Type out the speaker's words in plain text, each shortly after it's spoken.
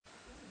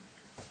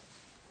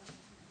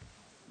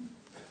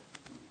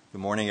Good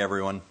morning,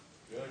 everyone.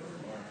 Good morning.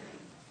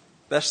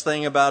 Best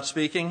thing about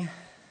speaking?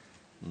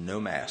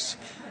 No mask.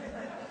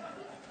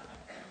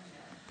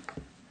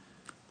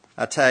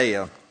 I tell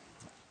you,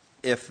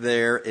 if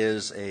there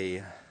is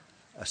a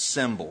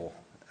symbol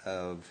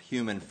of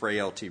human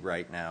frailty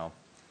right now,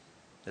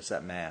 it's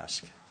that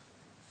mask.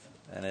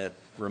 And it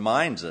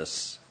reminds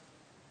us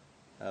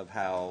of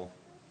how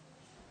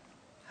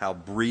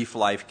brief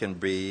life can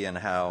be and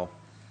how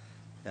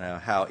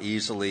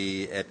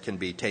easily it can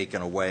be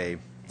taken away.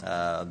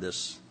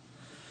 This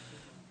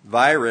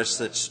virus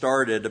that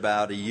started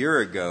about a year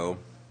ago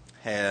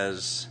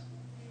has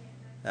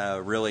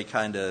really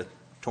kind of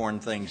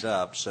torn things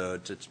up, so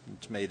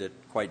it's made it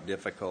quite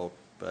difficult.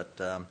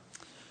 But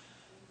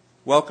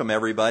welcome,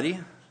 everybody.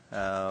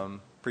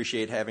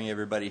 Appreciate having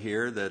everybody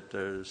here that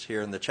is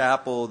here in the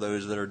chapel,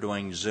 those that are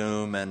doing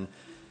Zoom, and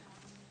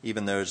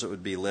even those that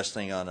would be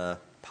listening on a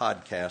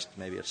podcast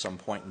maybe at some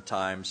point in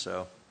time.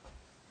 So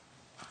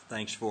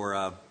thanks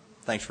for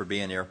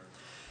being here.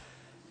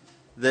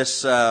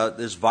 This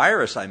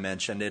virus I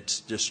mentioned, it's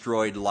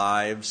destroyed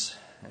lives,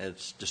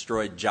 it's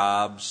destroyed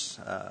jobs,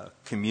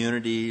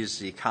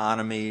 communities,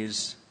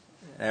 economies,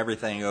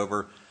 everything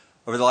over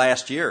the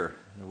last year.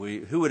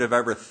 Who would have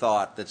ever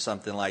thought that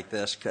something like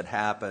this could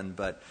happen?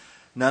 But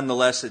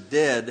nonetheless, it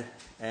did.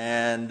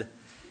 And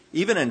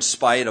even in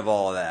spite of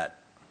all of that,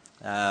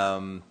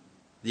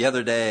 the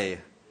other day,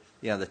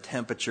 the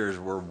temperatures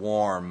were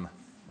warm.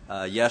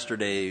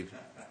 Yesterday,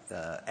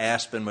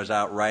 Aspen was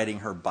out riding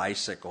her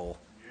bicycle.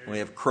 We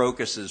have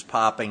crocuses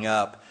popping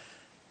up.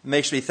 It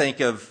makes me think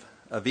of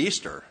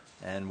Easter.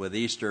 And with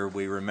Easter,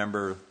 we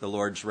remember the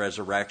Lord's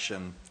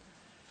resurrection.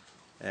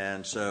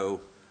 And so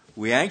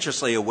we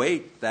anxiously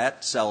await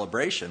that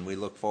celebration. We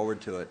look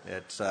forward to it.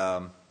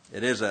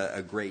 It is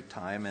a great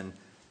time, and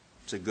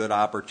it's a good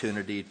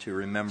opportunity to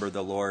remember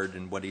the Lord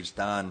and what He's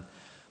done.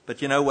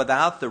 But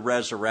without the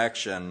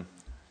resurrection,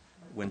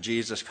 when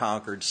Jesus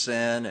conquered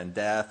sin and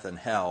death and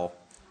hell,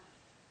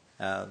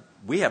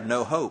 we have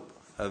no hope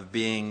of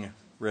being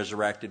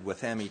resurrected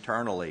with Him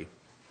eternally.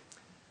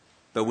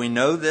 But we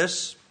know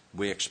this,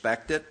 we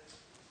expect it,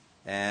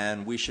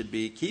 and we should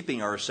be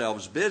keeping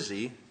ourselves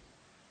busy,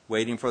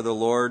 waiting for the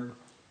Lord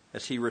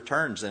as He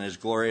returns in His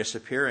glorious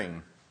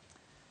appearing.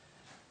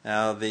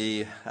 Now,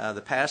 the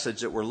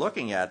passage that we're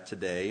looking at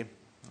today,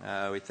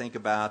 we think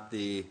about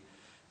the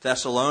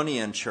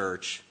Thessalonian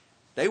church.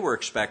 They were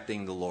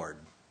expecting the Lord.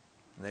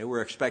 They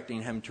were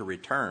expecting Him to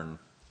return.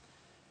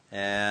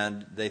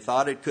 And they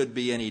thought it could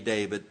be any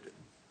day, but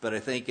I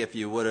think if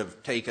you would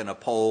have taken a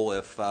poll,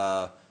 if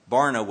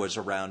Barna was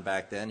around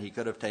back then, he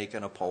could have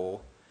taken a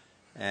poll,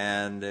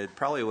 and it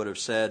probably would have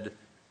said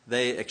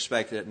they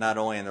expected it not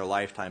only in their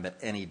lifetime, but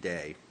any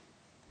day.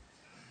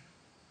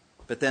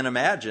 But then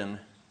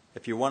imagine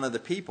if you're one of the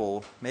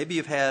people, maybe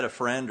you've had a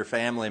friend or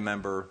family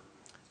member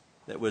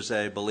that was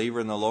a believer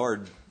in the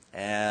Lord,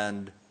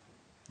 and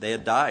they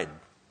had died.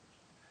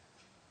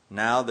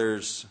 Now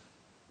there's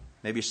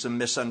maybe some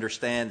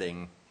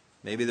misunderstanding.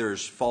 Maybe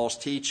there's false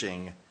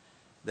teaching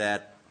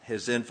that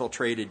has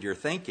infiltrated your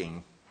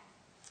thinking.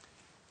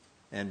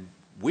 And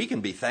we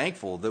can be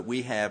thankful that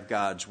we have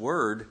God's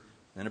Word,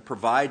 and it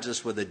provides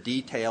us with a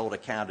detailed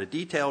account, a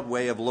detailed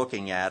way of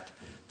looking at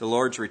the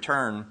Lord's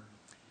return.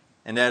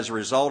 And as a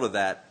result of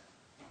that,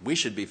 we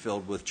should be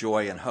filled with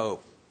joy and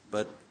hope.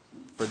 But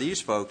for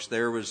these folks,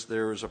 there was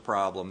a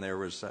problem. There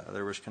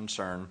was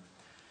concern.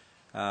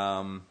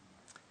 But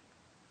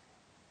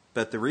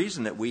the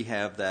reason that we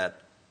have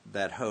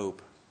that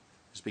hope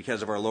is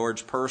because of our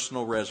Lord's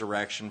personal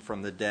resurrection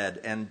from the dead.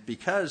 And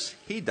because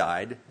He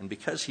died and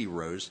because He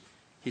rose,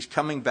 He's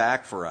coming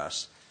back for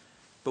us.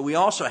 But we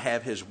also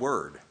have His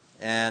Word.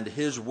 And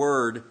His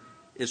Word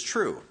is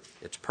true.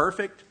 It's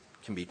perfect,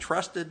 can be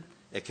trusted,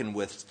 it can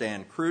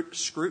withstand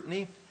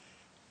scrutiny.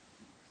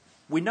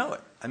 We know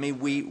it. I mean,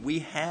 we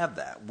have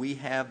that. We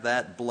have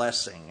that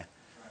blessing.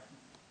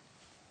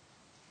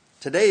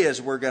 Today,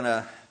 as we're going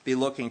to be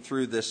looking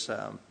through this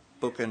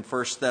book in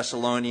 1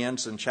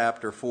 Thessalonians in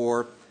chapter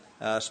 4,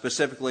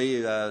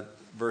 specifically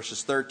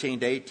verses 13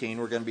 to 18,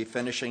 we're going to be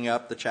finishing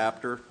up the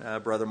chapter.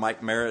 Brother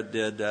Mike Merritt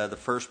did the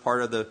first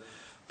part of the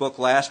book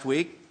last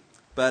week,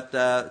 but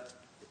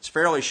it's a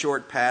fairly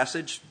short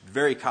passage,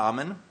 very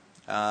common.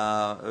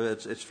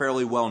 It's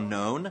fairly well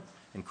known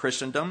in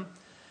Christendom.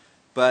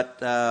 But,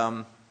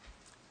 we're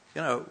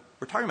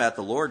talking about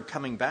the Lord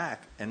coming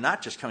back, and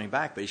not just coming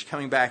back, but He's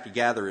coming back to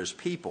gather His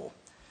people.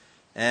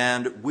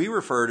 And we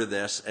refer to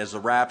this as the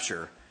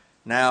rapture.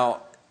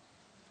 Now,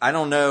 I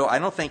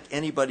don't think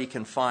anybody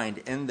can find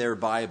in their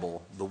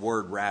Bible the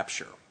word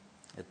rapture.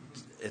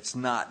 It's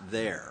not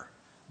there.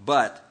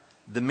 But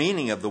the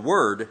meaning of the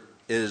word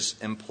is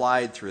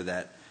implied through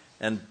that.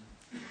 And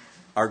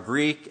our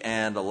Greek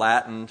and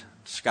Latin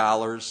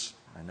scholars,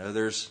 I know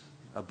there's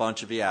a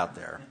bunch of you out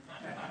there.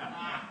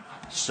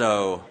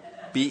 So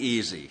be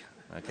easy,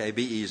 okay?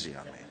 Be easy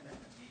on me.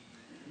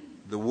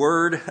 The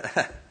word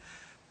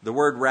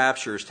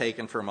rapture is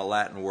taken from a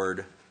Latin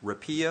word,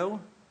 rapio.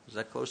 Is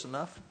that close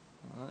enough?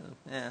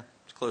 Yeah,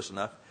 it's close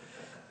enough.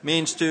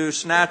 means to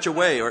snatch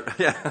away, or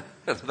yeah,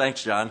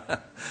 thanks, John.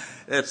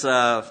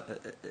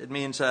 It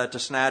means to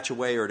snatch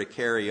away or to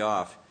carry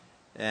off.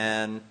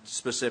 And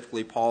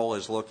specifically, Paul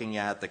is looking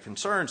at the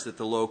concerns that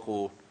the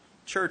local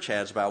church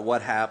has about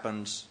what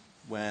happens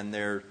when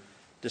they're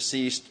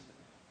deceased,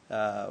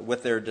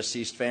 with their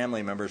deceased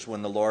family members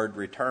when the Lord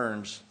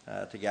returns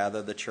to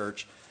gather the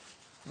church.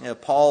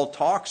 Paul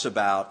talks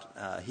about,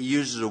 he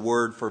uses a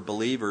word for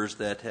believers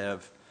that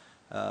have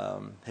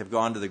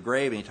gone to the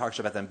grave, and he talks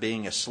about them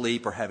being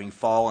asleep or having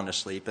fallen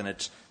asleep, and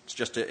it's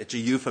a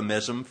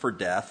euphemism for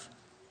death.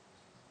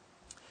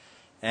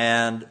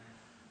 And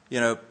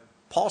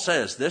Paul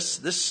says this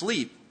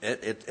sleep,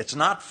 it's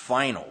not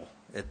final.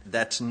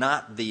 That's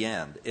not the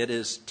end. It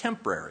is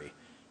temporary.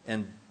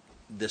 And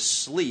this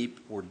sleep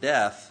or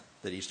death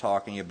that he's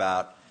talking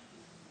about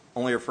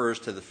only refers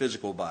to the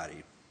physical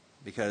body,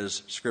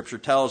 because Scripture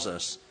tells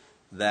us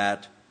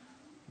that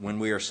when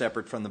we are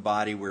separate from the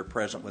body, we're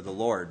present with the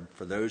Lord.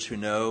 For those who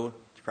know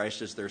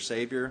Christ as their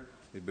Savior,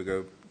 we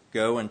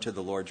go into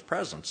the Lord's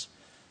presence.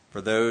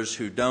 For those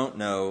who don't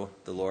know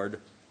the Lord,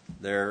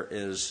 there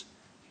is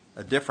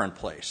a different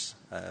place,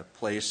 a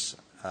place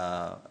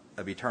of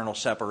eternal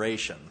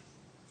separation.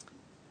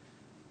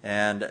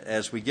 And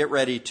as we get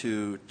ready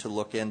to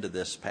look into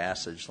this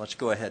passage, let's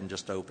go ahead and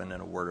just open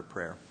in a word of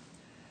prayer.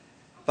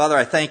 Father,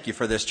 I thank you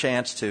for this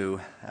chance to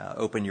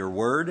open your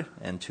word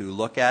and to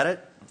look at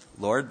it.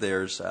 Lord,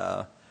 there's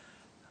a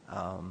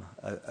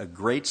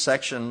great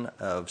section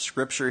of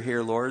Scripture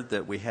here, Lord,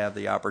 that we have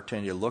the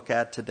opportunity to look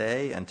at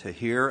today and to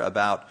hear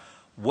about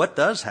what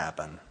does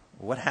happen.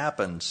 What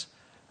happens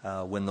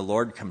when the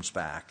Lord comes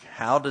back?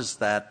 How does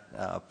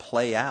that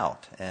play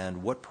out?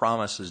 And what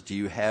promises do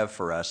you have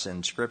for us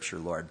in Scripture,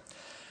 Lord?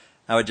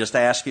 I would just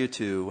ask you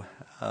to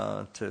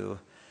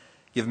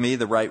give me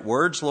the right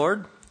words,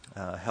 Lord.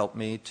 Help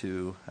me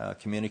to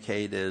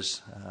communicate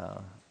as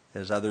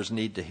others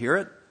need to hear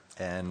it.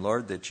 And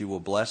Lord, that you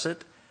will bless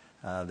it,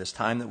 this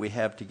time that we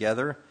have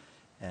together.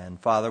 And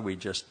Father, we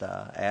just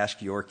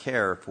ask your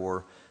care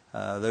for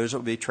those that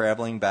will be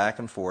traveling back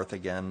and forth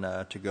again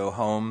to go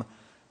home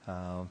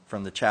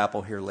from the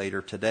chapel here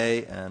later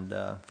today, and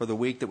for the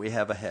week that we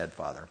have ahead,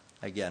 Father.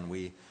 Again,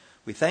 we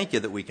thank you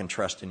that we can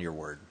trust in your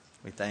word.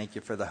 We thank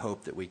you for the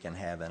hope that we can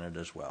have in it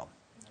as well.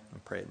 We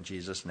pray it in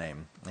Jesus'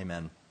 name.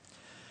 Amen.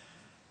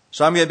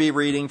 So I'm going to be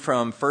reading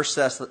from 1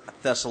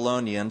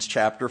 Thessalonians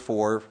chapter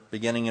 4,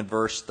 beginning in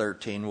verse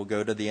 13. We'll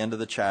go to the end of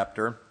the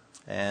chapter,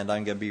 and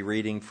I'm going to be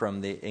reading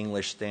from the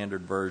English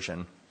Standard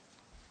Version.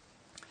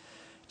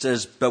 It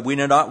says, "But we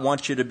do not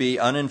want you to be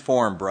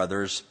uninformed,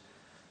 brothers,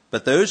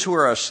 but those who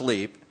are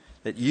asleep,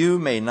 that you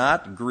may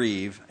not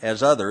grieve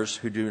as others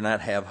who do not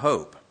have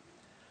hope.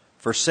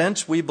 For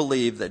since we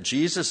believe that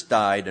Jesus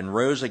died and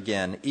rose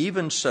again,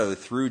 even so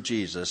through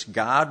Jesus,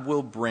 God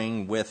will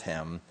bring with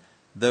him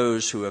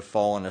those who have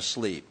fallen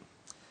asleep.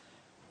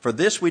 For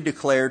this we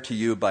declare to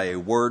you by a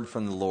word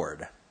from the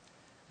Lord,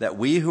 that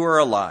we who are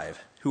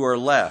alive, who are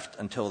left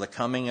until the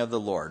coming of the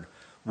Lord,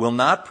 will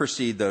not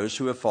precede those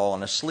who have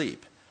fallen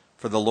asleep.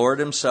 For the Lord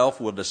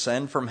himself will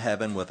descend from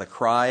heaven with a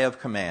cry of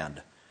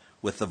command,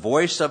 with the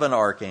voice of an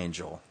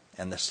archangel,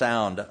 and the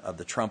sound of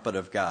the trumpet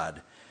of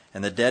God.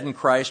 And the dead in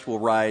Christ will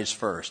rise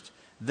first.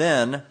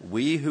 Then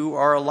we who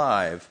are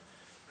alive,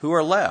 who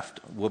are left,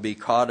 will be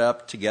caught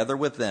up together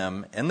with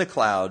them in the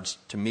clouds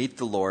to meet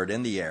the Lord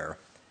in the air,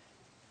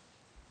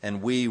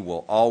 and we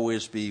will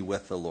always be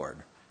with the Lord.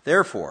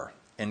 Therefore,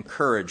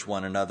 encourage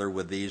one another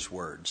with these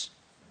words."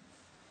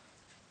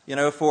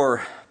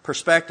 For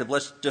perspective,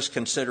 let's just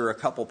consider a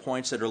couple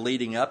points that are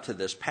leading up to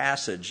this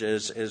passage.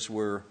 As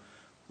we're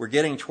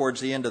getting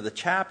towards the end of the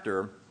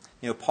chapter,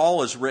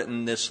 Paul has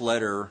written this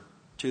letter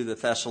to the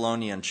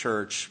Thessalonian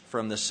church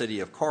from the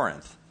city of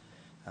Corinth.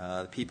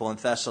 The people in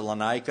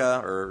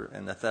Thessalonica, or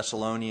in the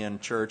Thessalonian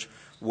church,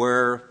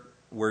 were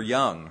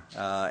young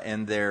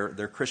in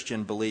their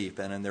Christian belief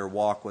and in their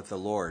walk with the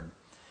Lord.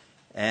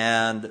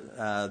 And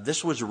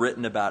this was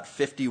written about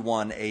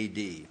 51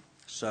 A.D.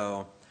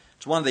 So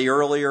it's one of the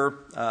earlier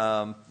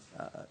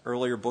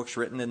books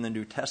written in the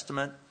New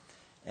Testament.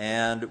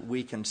 And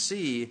we can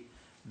see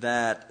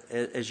that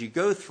as you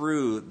go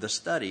through the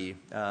study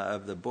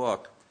of the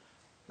book,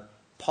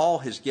 Paul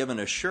has given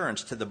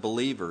assurance to the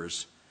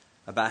believers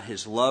about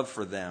his love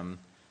for them,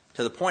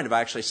 to the point of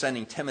actually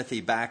sending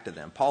Timothy back to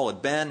them. Paul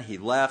he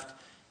left,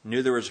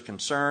 knew there was a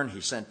concern,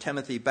 he sent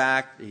Timothy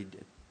back,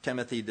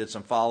 Timothy did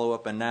some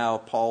follow-up, and now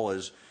Paul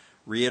is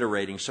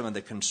reiterating some of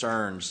the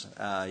concerns.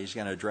 He's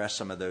going to address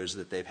some of those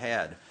that they've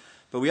had.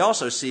 But we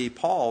also see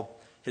Paul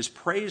has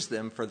praised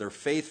them for their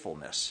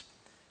faithfulness,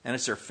 and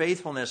it's their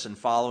faithfulness in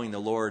following the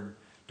Lord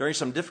during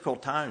some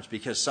difficult times,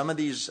 because some of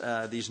these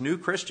new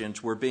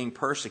Christians were being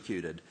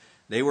persecuted.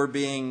 They were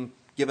being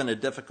given a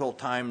difficult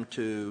time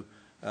to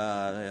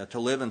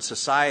live in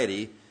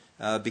society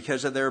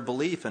because of their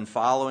belief in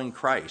following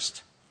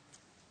Christ.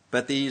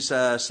 But these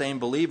same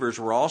believers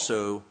were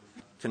also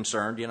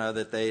concerned,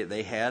 that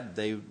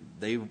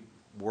they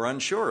were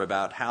unsure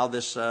about how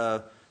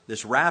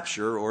this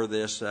rapture or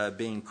this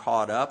being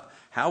caught up,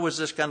 how was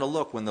this going to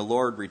look when the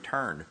Lord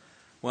returned?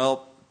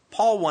 Well,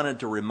 Paul wanted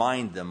to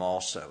remind them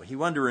also. He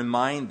wanted to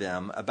remind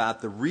them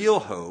about the real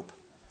hope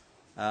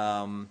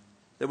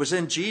that was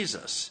in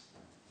Jesus.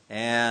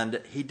 And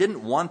he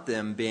didn't want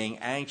them being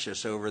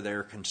anxious over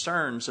their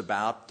concerns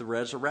about the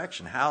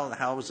resurrection.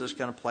 How was this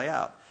going to play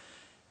out?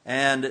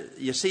 And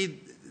you see,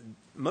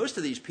 most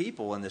of these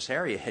people in this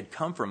area had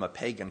come from a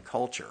pagan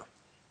culture.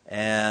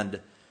 And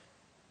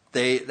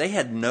they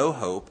had no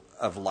hope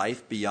of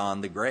life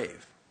beyond the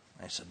grave.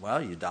 They said,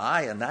 well, you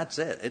die and that's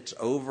it. It's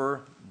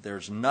over.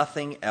 There's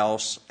nothing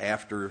else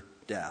after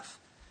death.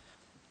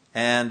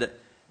 And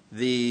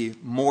the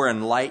more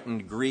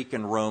enlightened Greek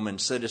and Roman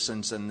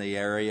citizens in the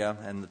area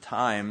and the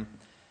time,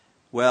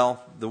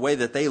 well, the way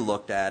that they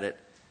looked at it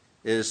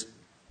is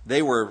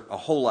they were a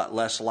whole lot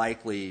less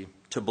likely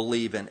to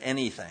believe in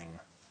anything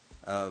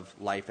of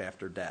life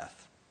after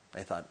death.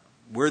 They thought,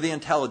 we're the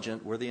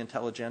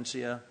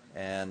intelligentsia,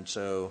 and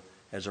so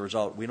as a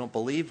result, we don't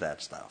believe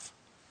that stuff.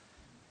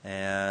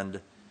 And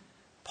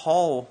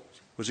Paul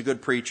was a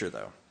good preacher,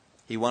 though.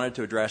 He wanted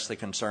to address the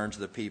concerns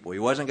of the people. He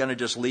wasn't going to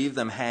just leave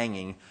them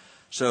hanging.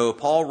 So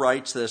Paul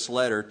writes this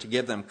letter to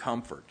give them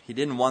comfort. He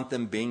didn't want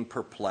them being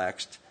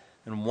perplexed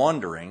and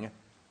wondering.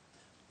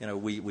 You know,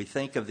 we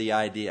think of the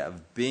idea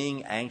of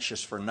being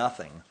anxious for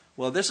nothing.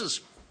 Well, this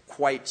is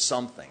quite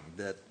something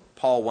that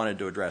Paul wanted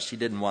to address. He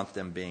didn't want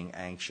them being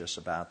anxious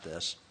about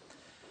this.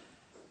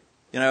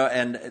 You know,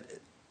 and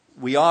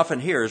we often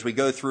hear as we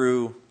go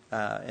through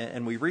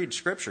and we read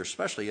Scripture,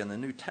 especially in the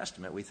New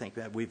Testament, we think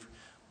that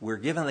we're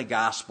given the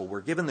gospel,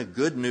 we're given the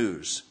good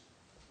news.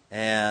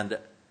 And,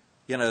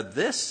 you know,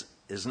 this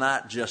is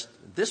not just,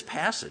 this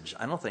passage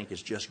I don't think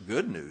is just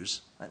good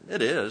news.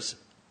 It is,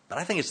 but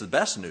I think it's the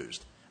best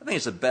news. I think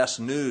it's the best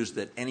news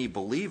that any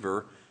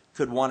believer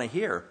could want to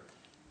hear.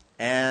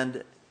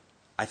 And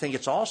I think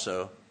it's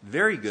also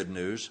very good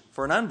news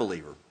for an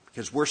unbeliever,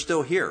 because we're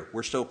still here.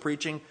 We're still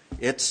preaching.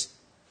 It's,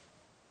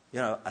 you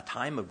know, a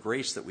time of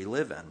grace that we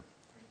live in.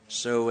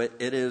 So it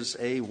is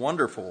a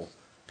wonderful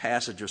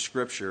passage of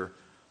Scripture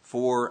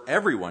for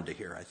everyone to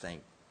hear, I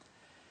think.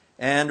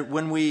 And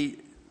when we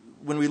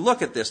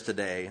look at this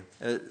today,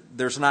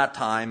 there's not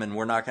time, and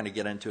we're not going to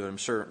get into it. I'm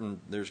certain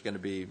there's going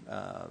to be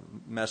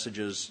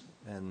messages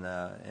in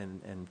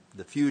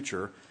the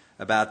future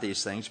about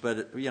these things.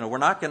 But, you know, we're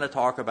not going to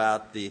talk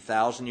about the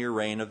 1,000-year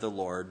reign of the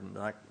Lord,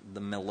 not the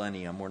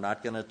millennium. We're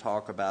not going to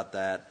talk about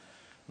that.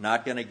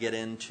 Not going to get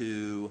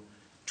into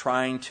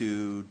trying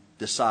to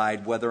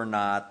decide whether or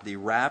not the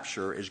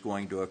rapture is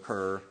going to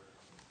occur,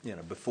 you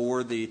know,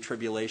 before the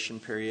tribulation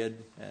period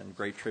and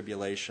Great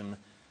Tribulation,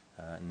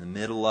 in the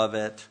middle of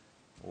it,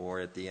 or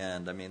at the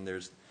end. I mean,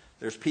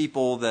 there's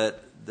people that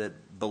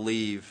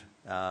believe,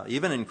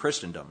 even in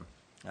Christendom,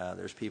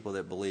 there's people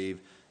that believe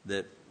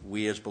that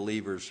we as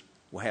believers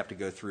will have to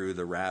go through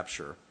the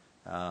rapture.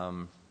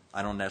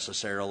 I don't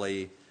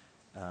necessarily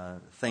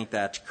think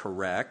that's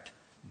correct,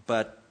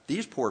 but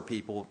these poor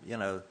people, you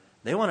know,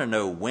 they want to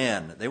know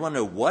when. They want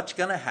to know what's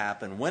going to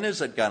happen. When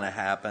is it going to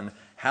happen?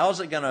 How is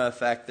it going to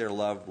affect their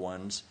loved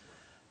ones?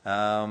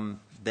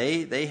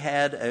 They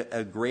had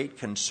a great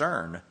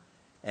concern.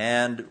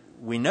 And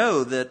we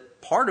know that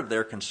part of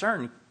their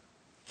concern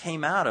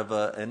came out of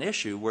an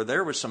issue where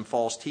there was some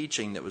false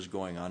teaching that was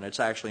going on. It's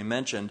actually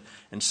mentioned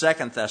in 2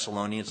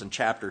 Thessalonians in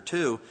chapter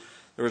 2.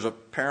 There was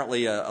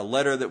apparently a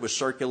letter that was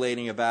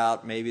circulating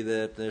about, maybe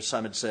that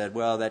some had said,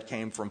 well, that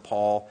came from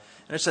Paul.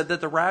 And it said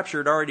that the rapture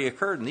had already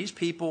occurred. And these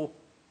people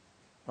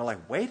are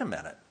like, wait a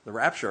minute, the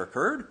rapture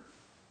occurred?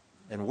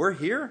 And we're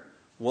here?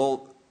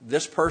 Well,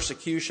 this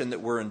persecution that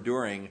we're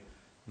enduring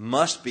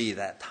must be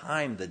that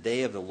time, the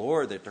day of the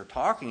Lord that they're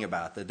talking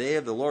about. The day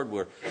of the Lord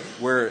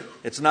where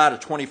it's not a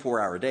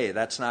 24-hour day.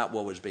 That's not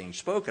what was being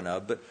spoken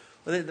of. But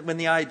when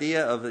the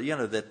idea of, you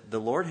know, that the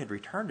Lord had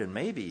returned and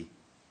maybe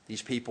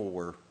these people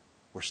were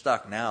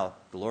stuck now.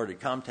 The Lord had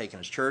come, taken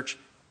his church,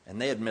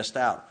 and they had missed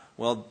out.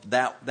 Well,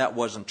 that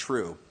wasn't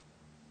true.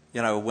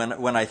 You know,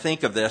 when I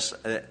think of this,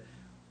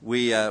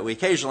 we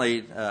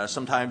occasionally,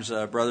 sometimes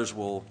brothers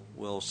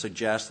will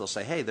suggest, they'll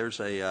say, hey, there's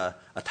a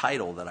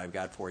title that I've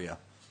got for you.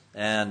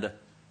 And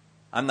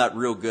I'm not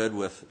real good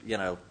with, you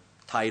know,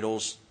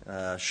 titles,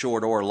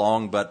 short or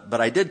long, but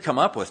I did come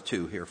up with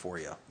two here for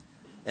you.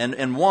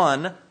 And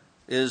one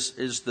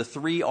is the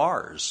 3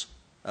 R's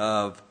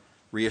of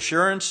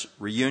reassurance,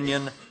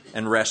 reunion,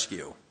 and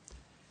rescue.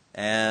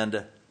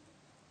 And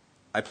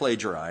I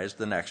plagiarized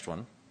the next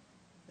one.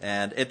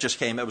 And it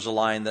was a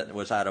line that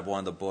was out of one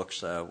of the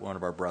books one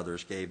of our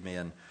brothers gave me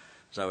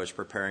as I was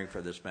preparing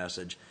for this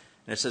message.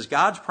 And it says,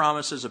 God's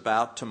promises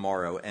about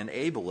tomorrow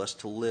enable us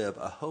to live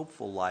a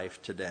hopeful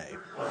life today.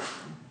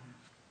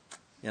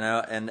 You know,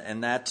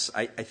 and that's,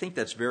 I think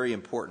that's very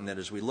important, that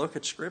as we look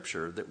at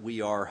Scripture, that we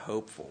are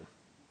hopeful.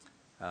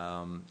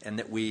 And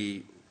that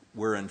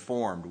we're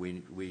informed.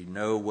 We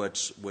know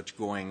what's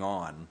going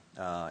on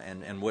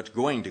and what's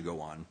going to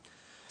go on.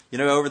 You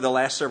know, over the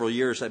last several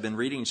years, I've been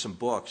reading some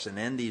books, and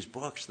in these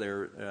books,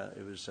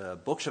 it was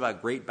books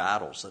about great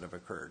battles that have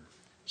occurred.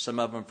 Some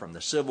of them from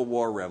the Civil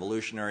War,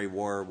 Revolutionary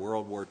War,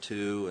 World War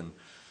II, and,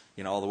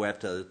 you know, all the way up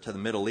to the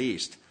Middle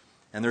East.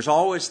 And there's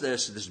always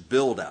this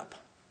buildup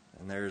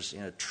And there's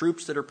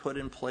troops that are put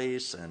in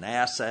place and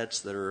assets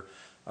that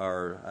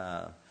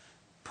are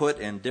put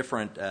in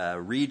different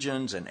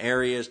regions and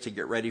areas to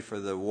get ready for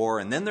the war.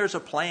 And then there's a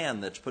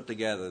plan that's put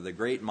together. The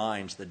great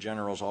minds, the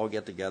generals, all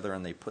get together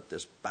and they put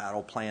this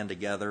battle plan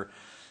together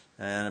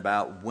and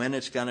about when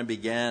it's going to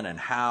begin and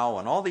how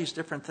and all these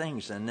different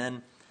things. And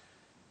then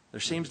there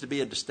seems to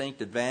be a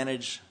distinct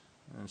advantage,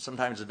 and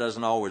sometimes it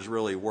doesn't always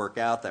really work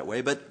out that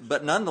way.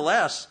 But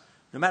nonetheless,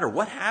 no matter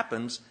what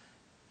happens,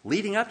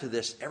 leading up to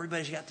this,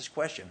 everybody's got this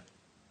question: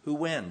 who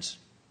wins?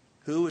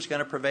 Who is going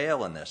to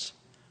prevail in this?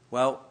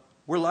 Well,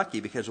 we're lucky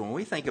because when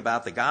we think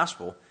about the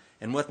gospel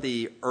and what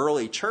the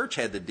early church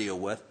had to deal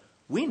with,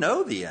 we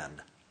know the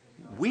end.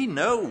 We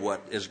know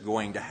what is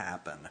going to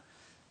happen.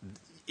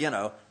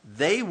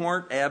 They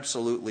weren't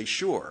absolutely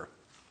sure,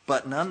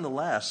 but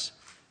nonetheless,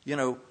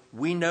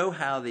 we know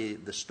how the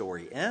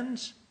story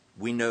ends.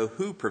 We know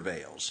who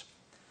prevails.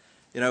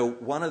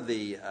 One of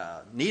the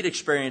neat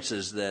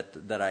experiences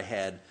that I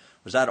had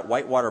was out at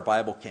Whitewater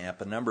Bible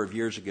Camp a number of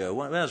years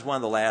ago. It was one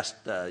of the last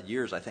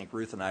years I think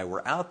Ruth and I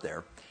were out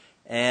there.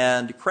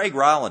 And Craig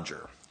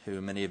Rollinger, who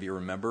many of you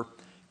remember,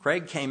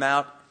 Craig came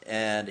out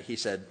and he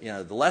said,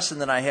 the lesson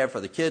that I have for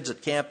the kids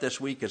at camp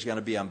this week is going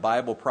to be on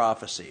Bible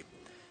prophecy.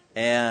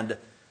 And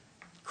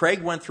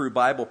Craig went through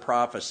Bible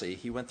prophecy.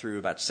 He went through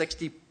about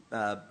 60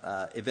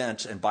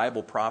 events in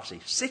Bible prophecy.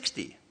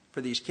 60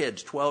 for these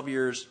kids, 12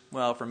 years,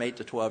 from 8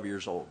 to 12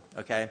 years old,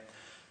 okay?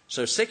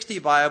 So 60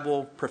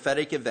 Bible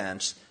prophetic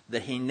events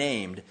that he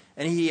named,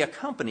 and he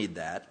accompanied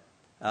that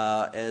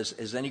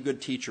as any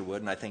good teacher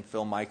would, and I think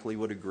Phil Micheley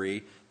would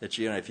agree, that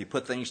if you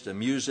put things to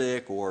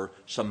music or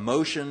some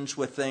motions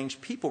with things,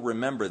 people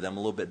remember them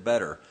a little bit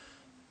better.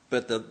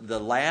 But the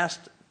last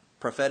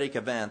prophetic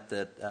event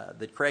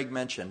that Craig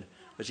mentioned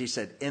was, he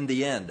said, in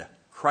the end,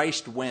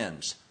 Christ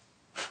wins.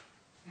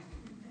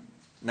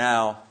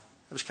 Now,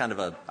 it was kind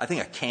of I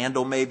think a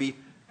candle maybe.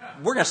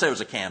 We're going to say it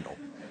was a candle,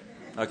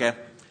 okay?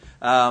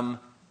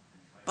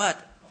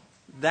 But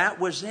that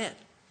was it.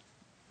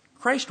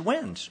 Christ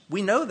wins.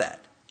 We know that.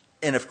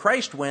 And if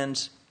Christ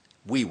wins,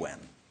 we win.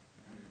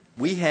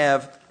 We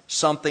have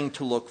something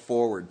to look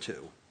forward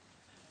to.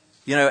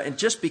 And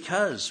just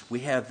because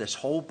we have this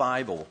whole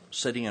Bible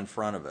sitting in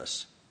front of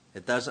us,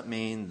 it doesn't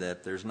mean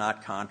that there's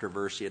not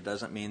controversy. It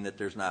doesn't mean that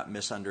there's not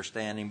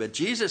misunderstanding. But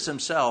Jesus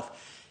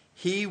himself,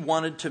 he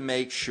wanted to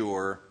make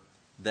sure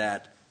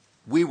that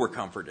we were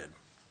comforted.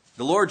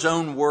 The Lord's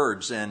own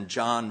words in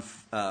John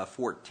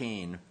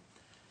 14,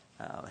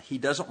 he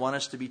doesn't want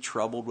us to be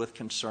troubled with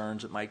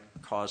concerns that might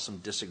cause some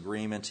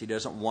disagreements. He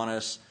doesn't want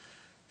us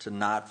to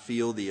not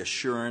feel the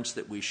assurance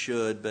that we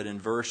should. But in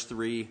verse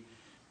 3,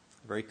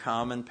 a very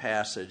common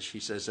passage, he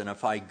says, and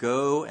if I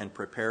go and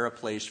prepare a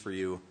place for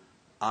you,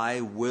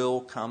 I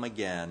will come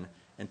again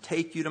and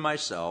take you to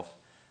myself,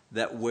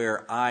 that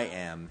where I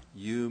am,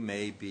 you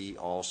may be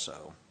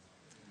also.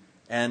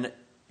 And,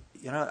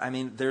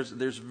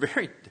 there's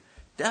very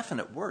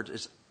definite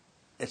words.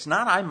 It's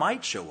not I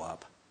might show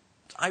up.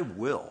 It's I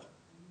will.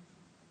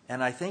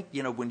 And I think,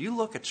 when you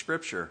look at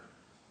Scripture,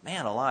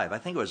 man alive, I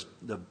think it was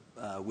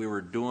we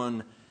were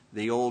doing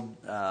we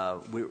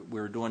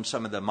were doing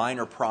some of the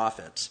minor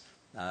prophets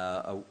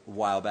a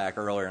while back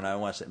earlier, and I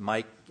want to say,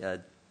 Mike,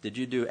 did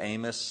you do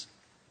Amos?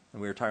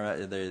 And we were talking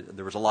about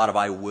there was a lot of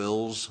I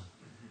wills.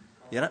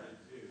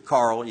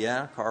 Carl,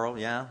 yeah.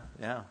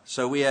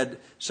 So we had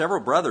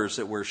several brothers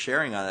that were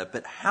sharing on that.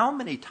 But how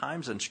many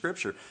times in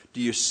Scripture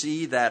do you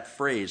see that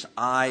phrase,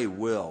 I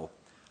will?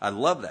 I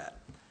love that,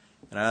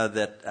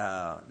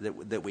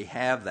 that we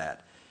have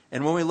that.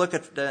 And when we look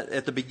at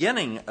the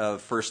beginning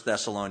of 1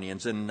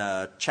 Thessalonians in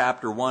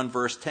chapter 1,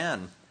 verse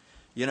 10,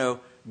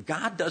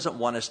 God doesn't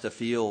want us to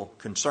feel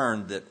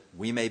concerned that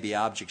we may be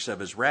objects of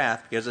his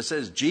wrath, because it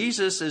says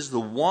Jesus is the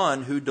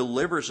one who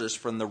delivers us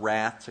from the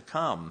wrath to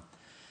come.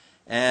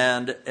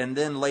 And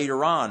then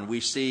later on,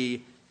 we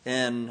see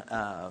in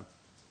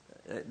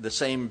the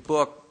same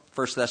book,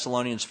 1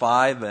 Thessalonians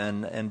 5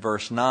 and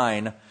verse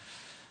 9,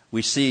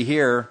 we see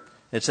here,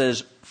 it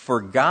says, for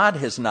God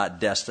has not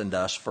destined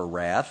us for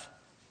wrath,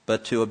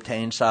 but to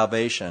obtain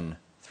salvation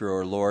through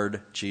our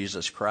Lord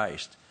Jesus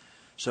Christ.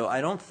 So I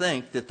don't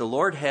think that the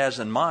Lord has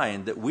in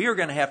mind that we are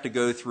going to have to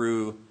go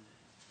through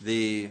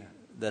the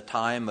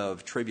time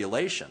of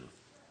tribulation.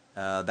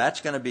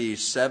 That's going to be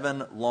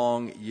 7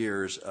 long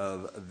years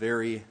of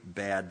very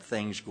bad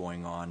things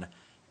going on.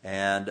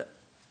 And,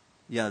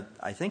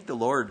 I think the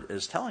Lord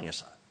is telling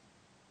us,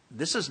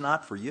 this is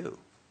not for you.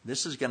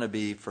 This is going to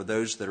be for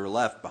those that are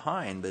left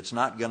behind, but it's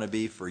not going to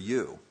be for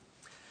you.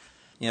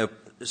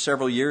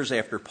 Several years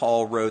after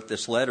Paul wrote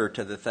this letter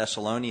to the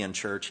Thessalonian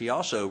church, he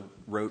also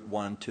wrote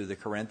one to the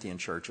Corinthian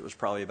church. It was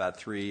probably about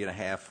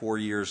 3.5, 4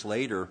 years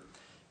later.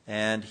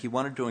 And he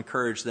wanted to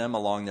encourage them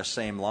along the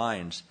same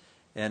lines.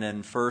 And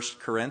in 1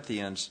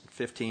 Corinthians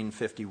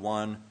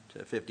 15:51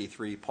 to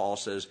 53, Paul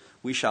says,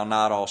 we shall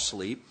not all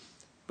sleep,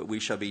 but we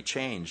shall be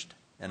changed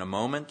in a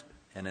moment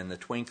and in the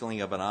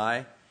twinkling of an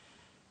eye,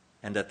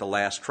 and at the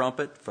last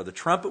trumpet. For the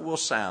trumpet will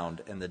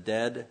sound, and the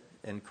dead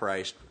in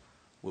Christ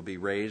will be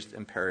raised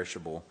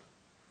imperishable,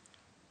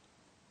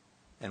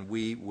 and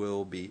we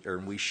will be, or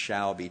we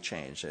shall be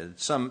changed.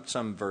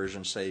 Some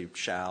versions say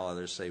shall,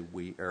 others say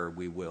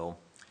we will.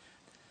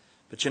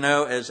 But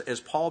as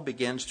Paul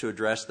begins to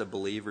address the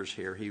believers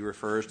here, he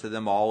refers to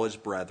them all as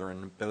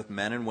brethren, both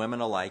men and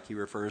women alike. He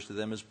refers to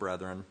them as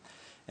brethren.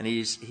 And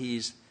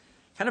he's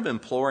kind of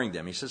imploring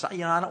them. He says, I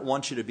don't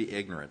want you to be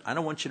ignorant. I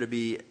don't want you to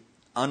be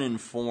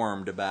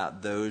uninformed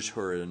about those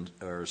who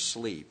are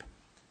asleep.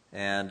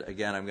 And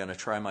again, I'm going to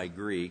try my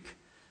Greek.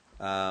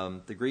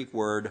 The Greek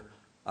word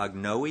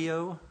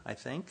agnoio, I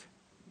think,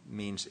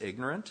 means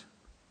ignorant.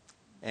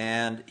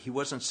 And he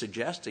wasn't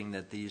suggesting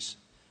that these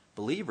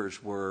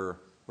believers were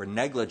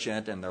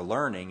negligent in their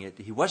learning.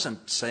 He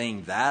wasn't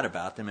saying that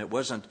about them. It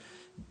wasn't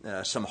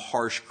some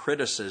harsh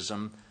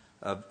criticism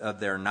of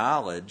their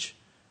knowledge.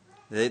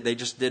 They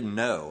just didn't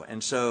know.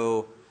 And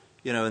so,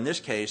 in this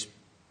case,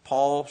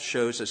 Paul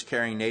shows his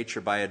caring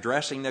nature by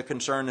addressing the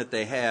concern that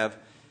they have,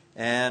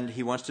 and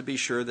he wants to be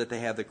sure that they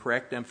have the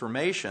correct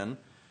information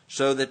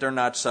so that they're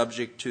not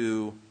subject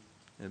to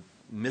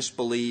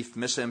misbelief,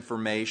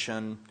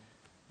 misinformation,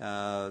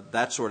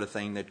 that sort of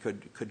thing that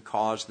could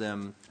cause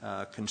them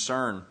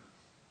concern.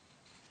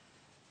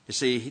 You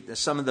see,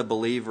 some of the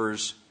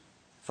believers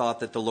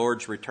thought that the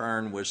Lord's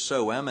return was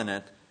so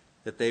imminent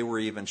that they were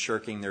even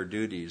shirking their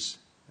duties.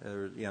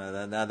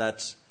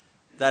 That's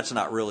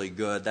not really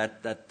good.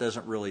 That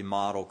doesn't really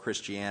model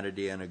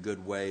Christianity in a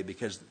good way,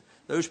 because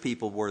those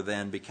people were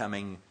then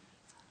becoming,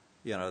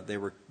 they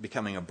were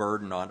becoming a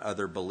burden on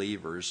other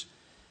believers.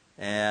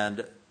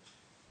 And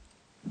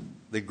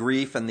the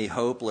grief and the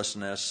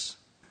hopelessness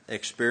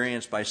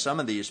experienced by some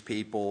of these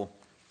people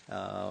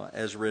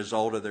as a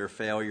result of their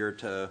failure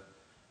to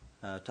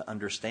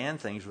understand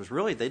things was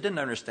really, they didn't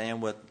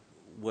understand what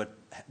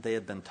they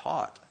had been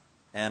taught.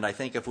 And I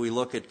think if we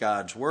look at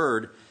God's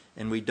Word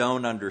and we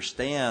don't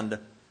understand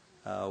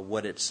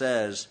what it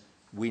says,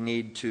 we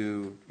need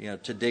to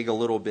dig a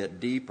little bit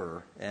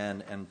deeper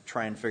and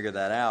try and figure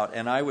that out.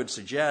 And I would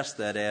suggest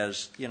that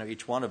as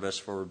each one of us,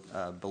 for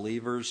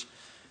believers,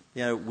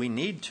 we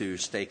need to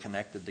stay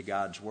connected to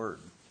God's Word.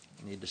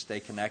 We need to stay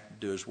connected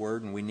to His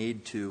Word, and we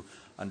need to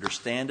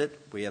understand it.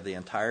 We have the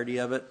entirety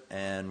of it,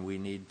 and we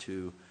need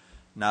to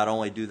not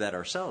only do that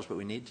ourselves, but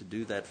we need to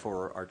do that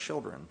for our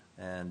children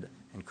and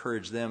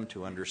encourage them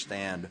to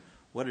understand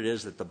what it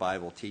is that the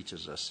Bible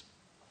teaches us.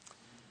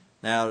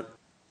 Now,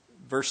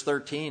 verse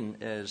 13,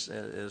 as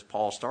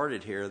Paul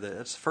started here,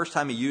 that's the first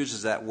time he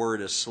uses that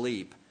word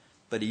asleep,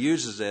 but he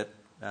uses it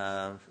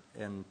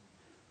in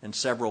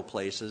several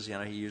places.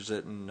 He uses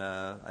it in,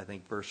 I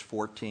think, verse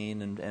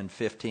 14 and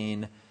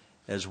 15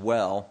 as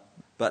well.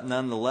 But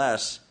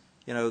nonetheless,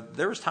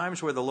 there was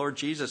times where the Lord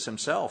Jesus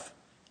himself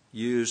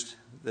used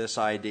this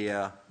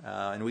idea,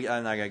 and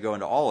I'm not going to go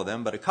into all of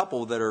them, but a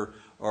couple that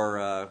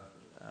are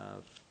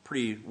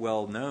pretty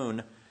well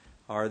known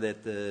are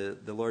that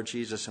the Lord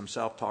Jesus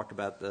himself talked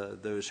about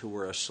those who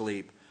were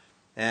asleep.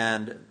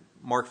 And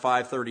Mark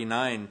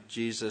 5:39,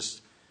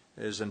 Jesus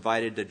is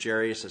invited to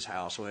Jairus'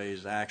 house. Well,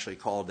 he's actually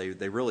called,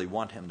 they really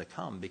want him to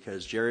come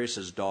because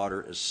Jairus'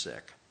 daughter is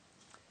sick.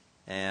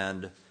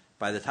 And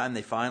by the time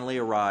they finally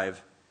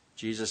arrive,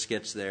 Jesus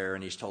gets there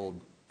and he's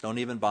told, don't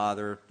even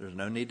bother, there's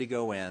no need to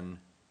go in,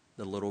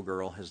 the little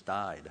girl has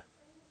died.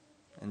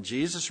 And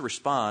Jesus'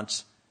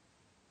 response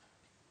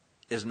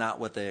is not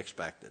what they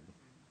expected.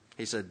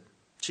 He said,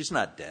 she's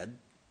not dead,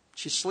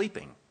 she's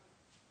sleeping.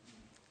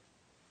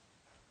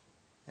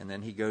 And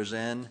then he goes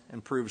in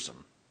and proves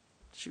them.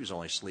 She was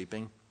only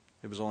sleeping.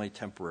 It was only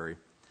temporary.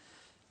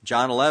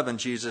 John 11,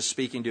 Jesus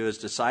speaking to his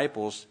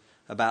disciples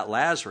about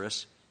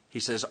Lazarus,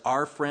 he says,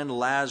 our friend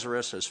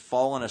Lazarus has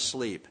fallen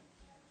asleep,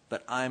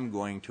 but I'm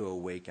going to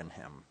awaken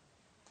him.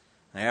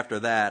 And after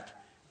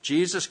that,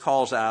 Jesus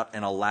calls out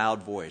in a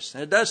loud voice.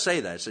 And it does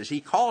say that. It says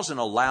he calls in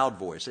a loud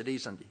voice.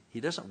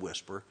 He doesn't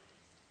whisper.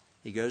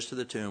 He goes to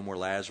the tomb where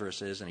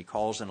Lazarus is, and he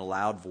calls in a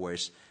loud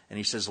voice, and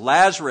he says,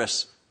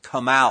 Lazarus,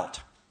 come out.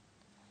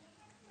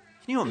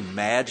 Can you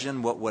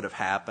imagine what would have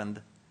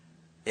happened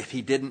if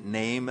he didn't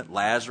name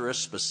Lazarus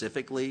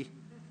specifically?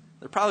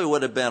 There probably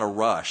would have been a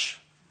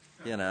rush.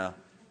 You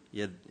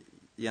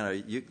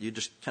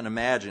just can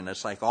imagine.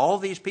 It's like all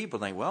these people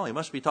think, well, he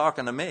must be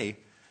talking to me.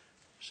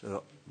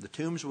 So the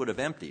tombs would have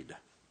emptied.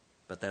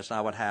 But that's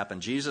not what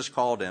happened. Jesus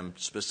called him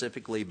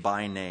specifically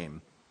by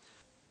name.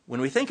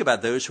 When we think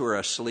about those who are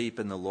asleep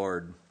in the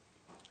Lord,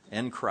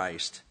 in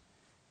Christ,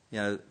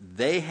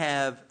 they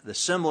have the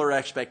similar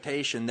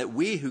expectation that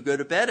we who go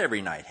to bed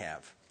every night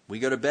have. We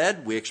go to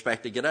bed, we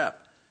expect to get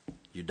up.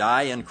 You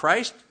die in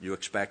Christ, you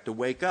expect to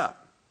wake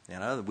up.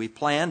 We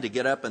plan to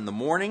get up in the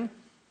morning,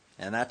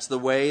 and that's the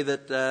way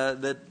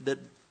that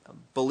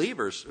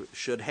believers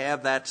should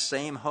have that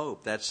same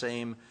hope, that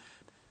same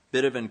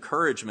bit of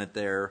encouragement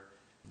there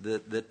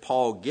that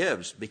Paul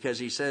gives, because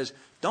he says,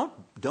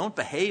 don't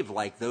behave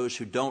like those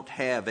who don't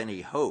have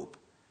any hope.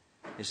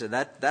 He said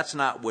that's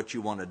not what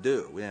you want to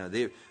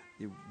do.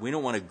 We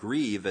don't want to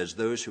grieve as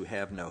those who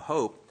have no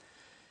hope.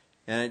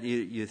 And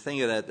you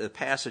think of the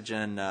passage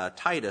in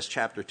Titus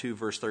chapter 2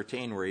 verse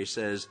 13 where he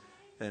says,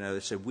 they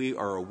said we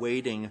are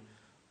awaiting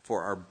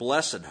for our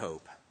blessed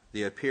hope,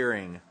 the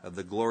appearing of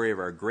the glory of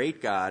our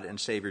great God and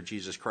Savior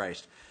Jesus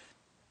Christ.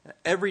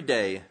 Every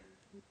day,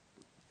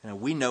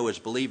 we know as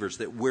believers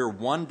that we're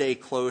one day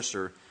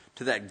closer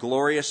to that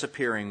glorious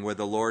appearing where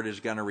the Lord is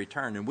going to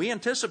return. And we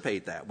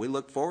anticipate that. We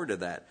look forward to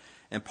that.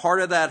 And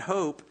part of that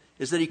hope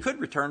is that he could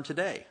return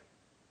today.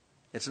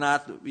 It's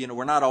not,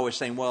 we're not always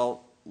saying,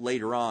 well,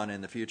 later on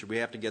in the future, we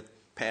have to get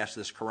past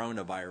this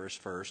coronavirus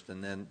first,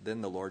 and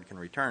then the Lord can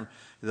return.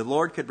 The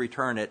Lord could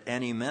return at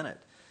any minute.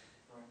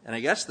 And I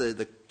guess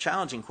the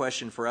challenging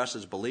question for us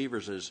as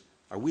believers is,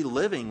 are we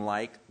living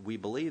like we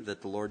believe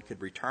that the Lord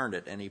could return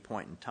at any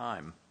point in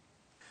time?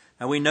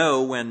 Now we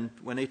know when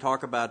they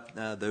talk about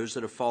those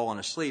that have fallen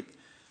asleep,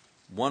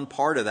 one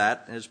part of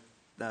that, as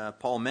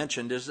Paul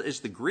mentioned, is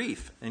the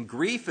grief. And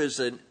grief is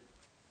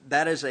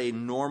a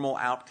normal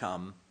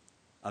outcome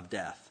of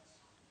death.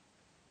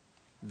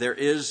 There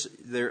is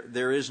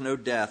no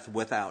death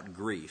without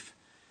grief.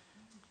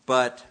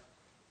 But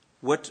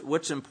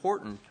what's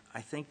important,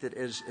 I think, that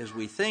as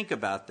we think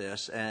about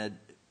this, and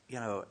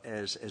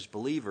as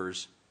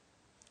believers,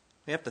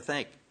 we have to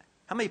think,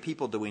 how many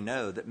people do we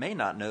know that may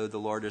not know the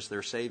Lord as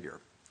their Savior?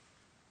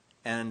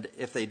 And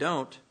if they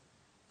don't,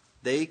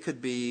 they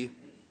could be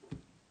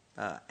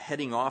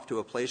heading off to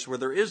a place where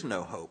there is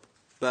no hope.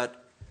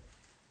 But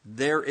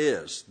there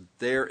is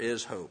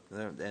hope.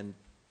 And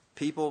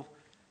people,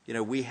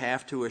 we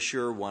have to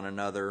assure one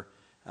another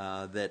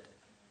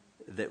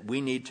that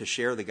we need to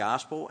share the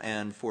gospel.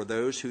 And for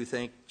those who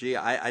think, gee,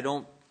 I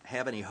don't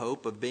have any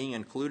hope of being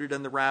included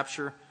in the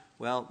rapture,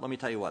 well, let me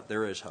tell you what,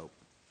 there is hope.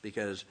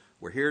 Because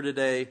we're here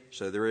today,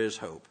 so there is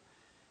hope.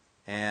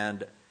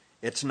 And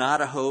it's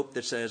not a hope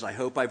that says, I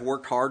hope I've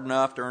worked hard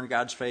enough to earn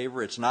God's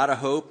favor. It's not a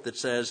hope that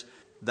says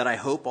that I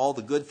hope all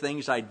the good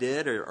things I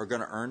did are going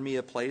to earn me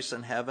a place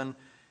in heaven.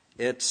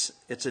 It's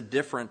a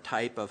different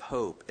type of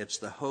hope. It's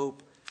the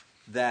hope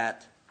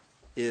that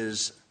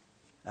is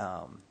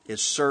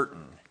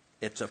certain.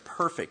 It's a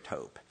perfect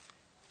hope.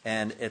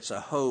 And it's a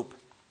hope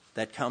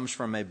that comes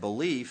from a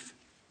belief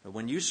that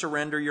when you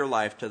surrender your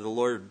life to the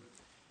Lord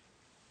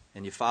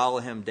and you follow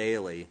him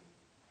daily,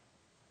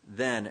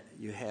 then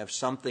you have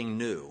something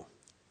new.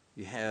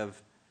 You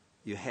have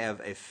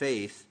a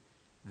faith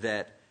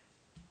that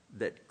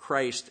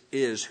Christ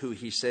is who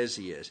he says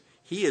he is.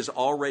 He has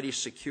already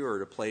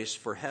secured a place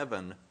for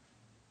heaven,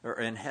 or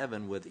in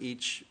heaven, with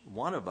each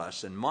one of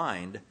us in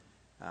mind,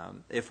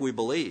 if we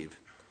believe.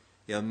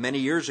 Many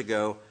years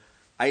ago,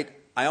 I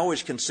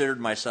always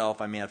considered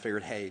myself. I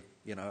figured, hey,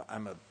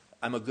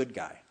 I'm a good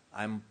guy.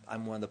 I'm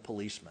one of the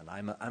policemen.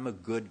 I'm a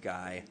good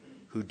guy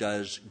who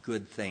does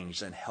good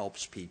things and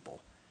helps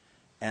people.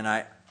 And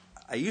I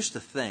used to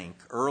think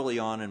early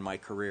on in my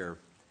career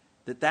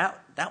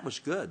that was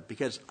good,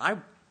 because I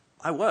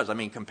was.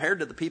 Compared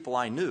to the people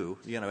I knew,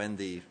 and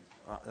the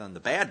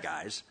bad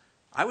guys,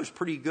 I was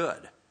pretty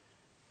good.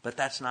 But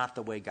that's not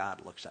the way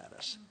God looks at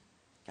us.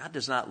 God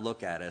does not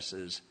look at us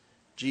as,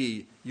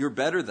 gee, you're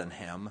better than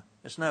him.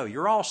 It's no,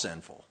 you're all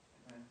sinful.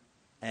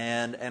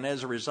 And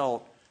as a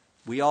result,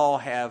 we all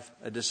have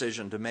a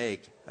decision to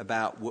make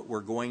about what we're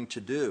going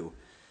to do.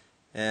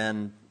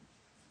 And,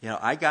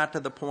 I got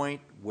to the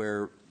point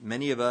where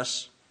many of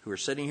us who are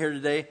sitting here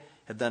today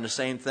have done the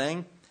same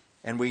thing.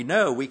 And we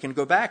know we can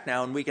go back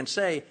now and we can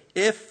say,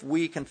 if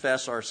we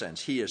confess our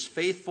sins, he is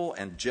faithful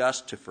and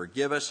just to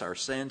forgive us our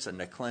sins and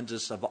to cleanse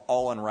us of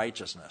all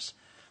unrighteousness.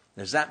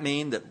 Does that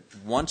mean that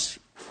once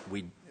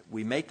we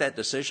make that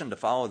decision to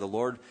follow the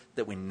Lord,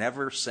 that we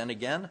never sin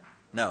again?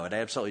 No, it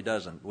absolutely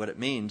doesn't. What it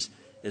means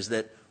is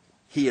that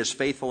he is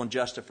faithful and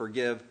just to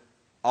forgive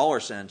all our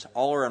sins,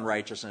 all our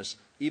unrighteousness,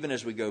 even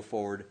as we go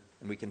forward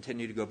and we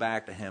continue to go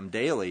back to him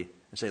daily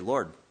and say,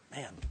 Lord,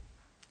 man,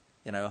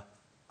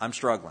 I'm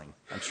struggling.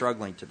 I'm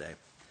struggling today.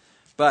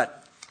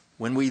 But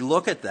when we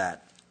look at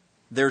that,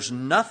 there's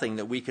nothing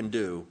that we can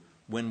do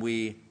when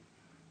we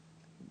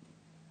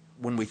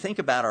think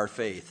about our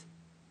faith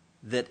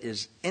that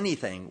is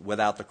anything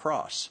without the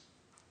cross.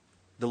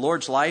 The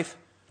Lord's life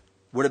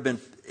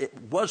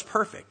was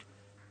perfect.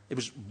 It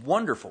was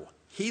wonderful.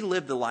 He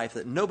lived a life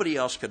that nobody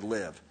else could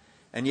live.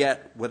 And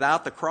yet,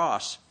 without the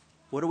cross,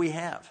 what do we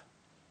have?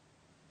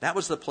 That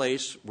was the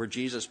place where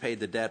Jesus paid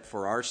the debt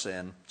for our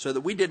sin so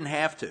that we didn't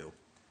have to.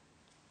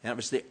 And it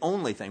was the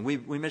only thing. We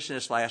mentioned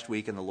this last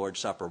week in the Lord's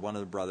Supper. One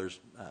of the brothers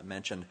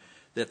mentioned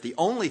that the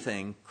only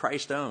thing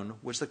Christ owned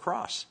was the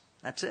cross.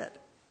 That's it.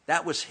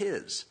 That was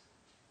his.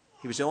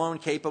 He was the only one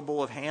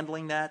capable of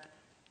handling that,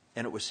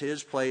 and it was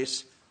his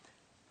place.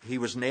 He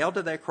was nailed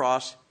to that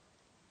cross.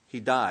 He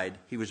died.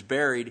 He was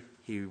buried.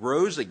 He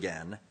rose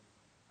again,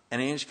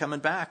 and he's coming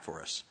back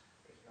for us.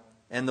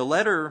 And the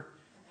letter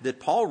that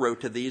Paul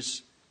wrote to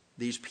these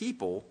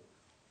people,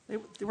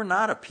 they were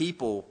not a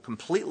people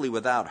completely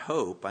without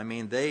hope.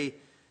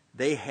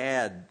 They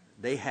had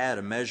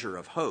a measure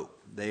of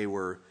hope. They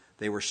were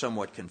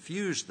somewhat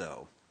confused,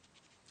 though.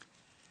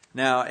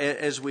 Now,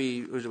 as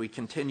we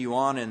continue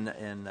on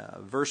in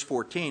verse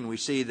 14, we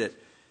see that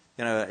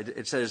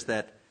it says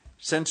that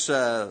since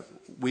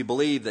we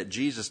believe that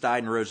Jesus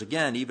died and rose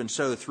again, even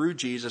so through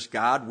Jesus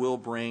God will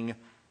bring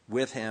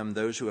with him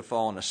those who have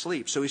fallen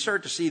asleep. So we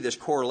start to see this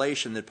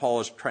correlation that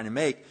Paul is trying to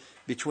make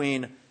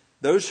between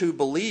those who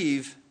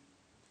believe,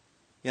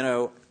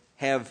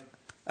 have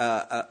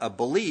a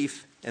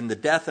belief in the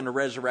death and the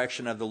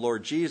resurrection of the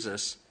Lord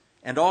Jesus,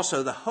 and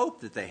also the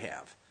hope that they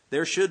have.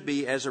 There should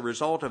be, as a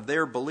result of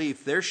their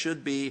belief, there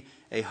should be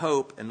a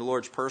hope in the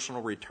Lord's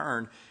personal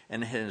return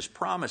and in his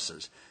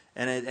promises.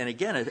 And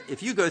again,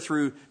 if you go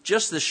through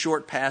just this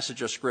short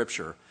passage of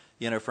Scripture,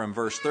 from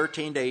verse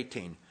 13 to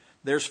 18,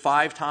 there's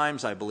 5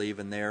 times, I believe,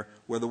 in there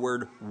where the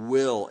word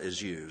will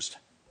is used.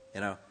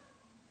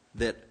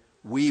 That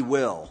we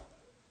will.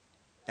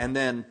 And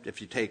then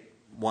if you take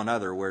one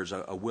other where there's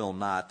a will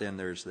not, then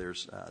there's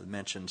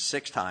mentioned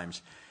 6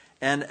 times.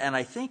 And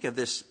I think of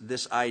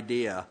this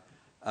idea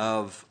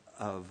of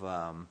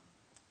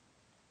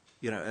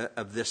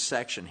this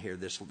section here,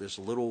 this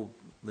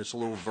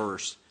little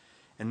verse.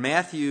 And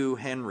Matthew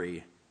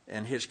Henry,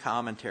 in his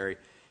commentary,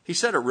 he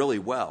said it really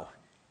well.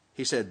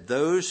 He said,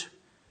 "Those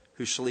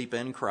who sleep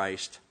in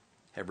Christ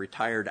have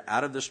retired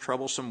out of this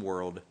troublesome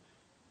world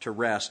to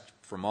rest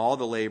from all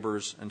the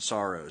labors and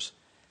sorrows."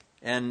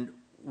 And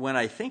when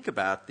I think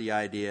about the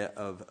idea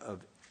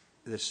of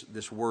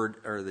this word,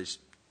 or this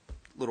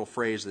little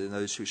phrase, that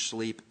those who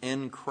sleep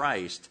in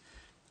Christ,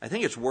 I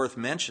think it's worth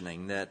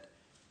mentioning that,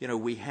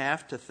 we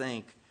have to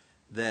think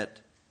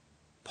that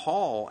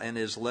Paul, in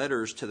his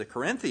letters to the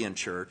Corinthian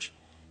church,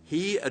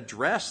 he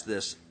addressed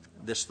this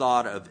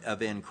thought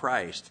of in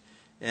Christ.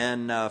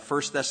 In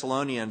 1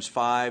 Thessalonians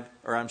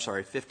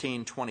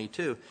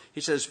 15:22,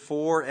 he says,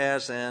 "For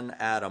as in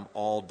Adam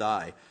all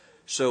die,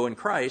 so in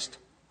Christ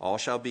all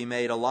shall be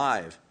made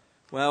alive."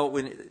 Well,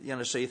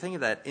 so you think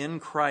of that in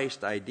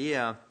Christ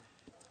idea,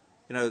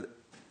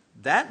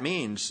 that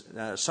means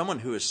someone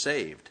who is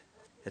saved.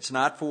 It's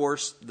not for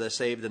the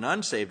saved and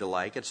unsaved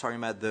alike. It's talking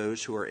about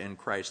those who are in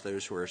Christ,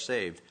 those who are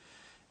saved.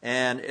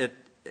 And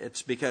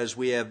it's because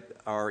we have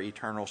our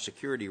eternal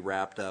security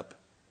wrapped up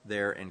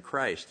there in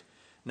Christ.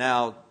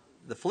 Now,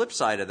 the flip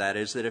side of that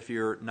is that if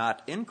you're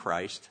not in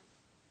Christ,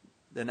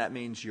 then that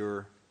means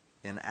you're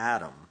in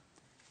Adam.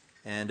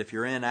 And if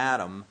you're in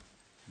Adam,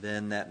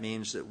 then that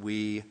means that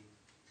we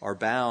are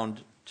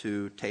bound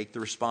to take the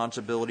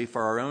responsibility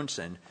for our own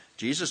sin.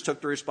 Jesus took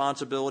the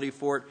responsibility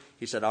for it.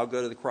 He said, "I'll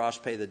go to the cross,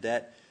 pay the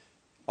debt.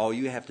 All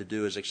you have to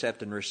do is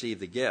accept and receive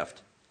the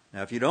gift."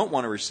 Now, if you don't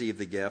want to receive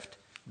the gift,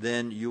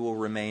 then you will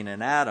remain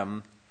in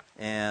Adam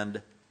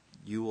and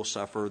you will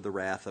suffer the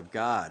wrath of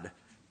God.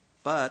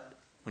 But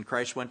when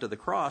Christ went to the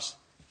cross,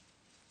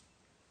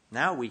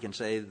 now we can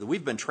say that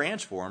we've been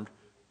transformed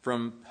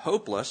from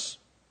hopeless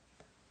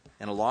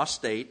and a lost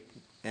state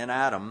in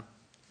Adam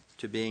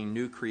to being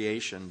new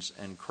creations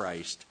in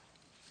Christ.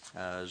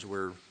 As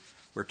we're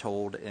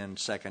told in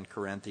 2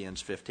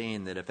 Corinthians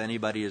 15 that if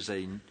anybody is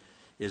in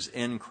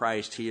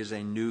Christ, he is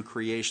a new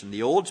creation.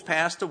 The old's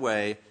passed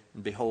away,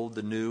 and behold,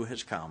 the new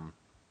has come.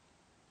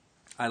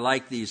 I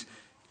like these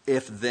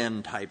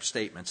if-then type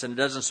statements. And it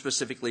doesn't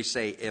specifically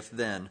say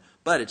if-then,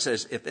 but it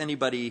says if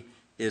anybody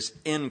is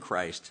in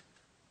Christ,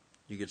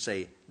 you could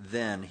say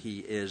then he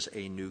is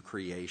a new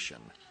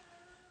creation.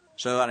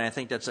 So, and I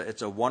think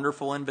it's a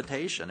wonderful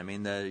invitation. I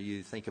mean,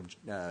 you think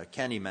of,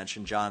 Kenny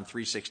mentioned John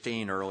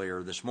 3:16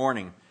 earlier this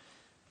morning.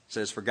 It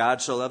says, "For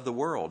God so loved the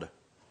world."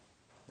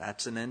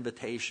 That's an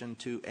invitation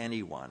to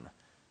anyone.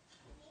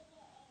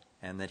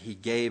 And that he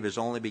gave his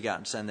only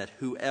begotten Son, that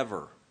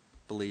whoever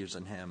believes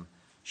in him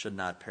should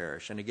not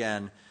perish. And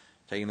again,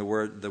 taking the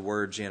words, the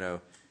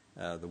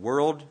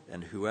world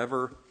and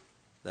whoever,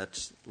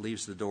 that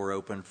leaves the door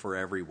open for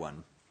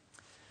everyone.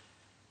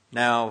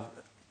 Now,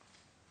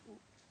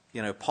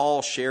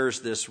 Paul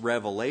shares this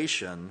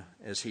revelation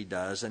as he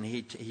does, and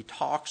he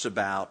talks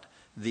about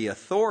the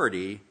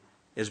authority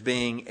as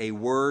being a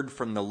word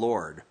from the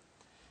Lord.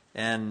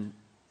 And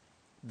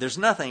there's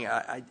nothing,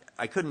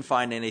 I couldn't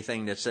find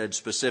anything that said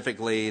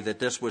specifically that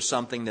this was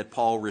something that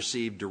Paul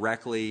received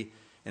directly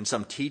in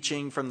some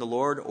teaching from the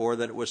Lord, or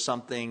that it was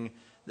something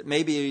that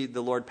maybe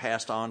the Lord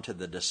passed on to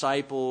the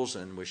disciples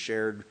and was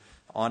shared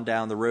on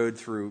down the road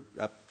through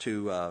up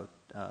to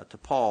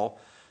Paul.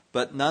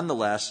 But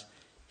nonetheless,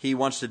 he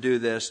wants to do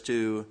this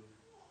to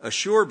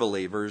assure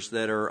believers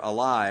that are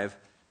alive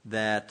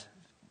that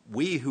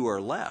we who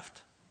are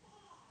left,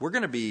 we're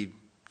going to be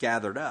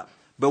gathered up.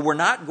 But we're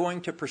not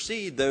going to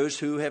precede those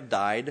who have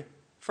died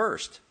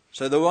first.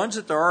 So the ones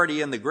that are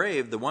already in the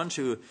grave, the ones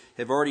who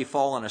have already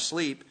fallen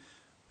asleep,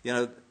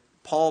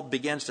 Paul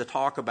begins to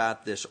talk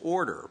about this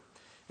order.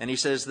 And he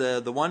says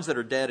the ones that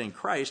are dead in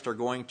Christ are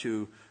going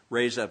to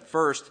raise up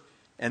first.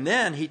 And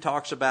then he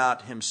talks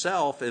about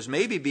himself as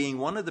maybe being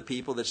one of the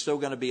people that's still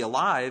going to be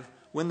alive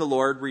when the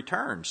Lord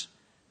returns,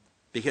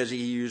 because he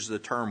used the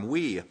term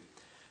we.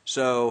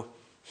 So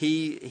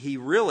he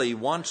really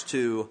wants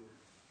to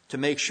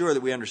make sure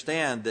that we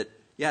understand that,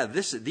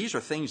 these are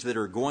things that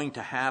are going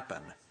to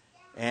happen.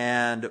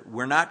 And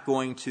we're not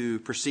going to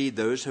precede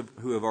those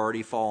who have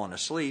already fallen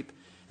asleep.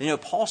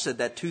 And, Paul said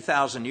that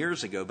 2,000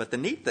 years ago. But the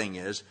neat thing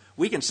is,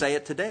 we can say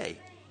it today.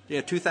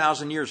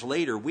 2,000 years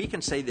later, we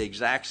can say the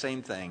exact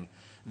same thing,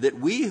 that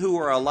we who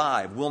are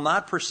alive will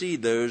not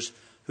precede those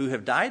who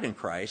have died in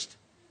Christ,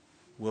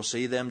 we'll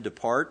see them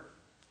depart,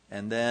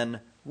 and then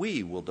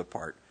we will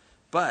depart.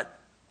 But,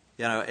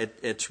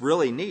 it's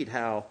really neat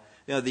how,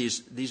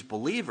 these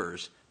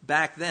believers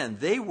back then,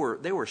 they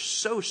were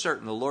so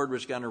certain the Lord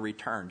was going to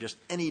return just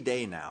any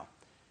day now.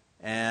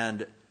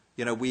 And,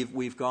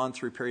 we've gone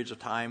through periods of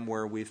time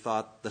where we've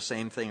thought the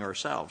same thing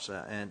ourselves.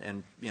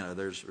 And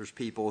there's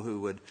people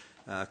who would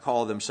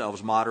call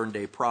themselves modern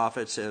day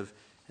prophets,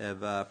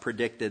 have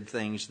predicted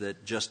things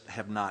that just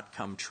have not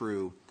come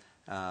true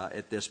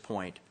at this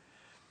point.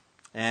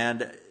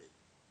 And,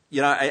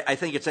 I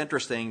think it's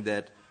interesting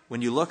that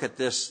when you look at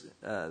this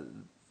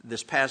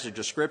passage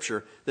of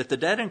Scripture, that the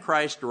dead in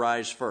Christ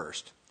rise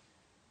first.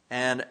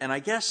 And I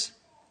guess,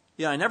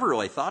 I never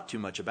really thought too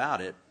much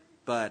about it,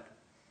 but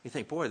you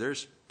think, boy,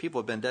 there's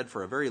people have been dead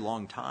for a very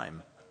long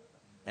time,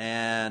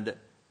 and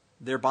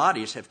their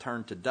bodies have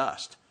turned to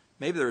dust.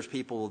 Maybe there's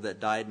people that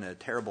died in a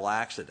terrible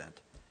accident.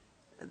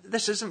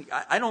 This isn't,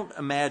 I don't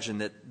imagine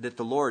that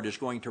the Lord is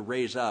going to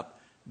raise up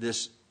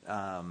this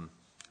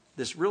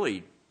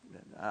really,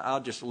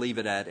 I'll just leave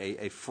it at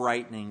a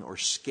frightening or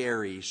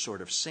scary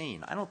sort of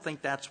scene. I don't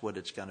think that's what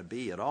it's going to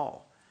be at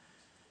all.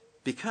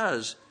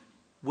 Because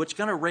what's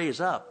going to raise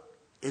up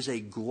is a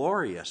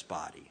glorious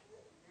body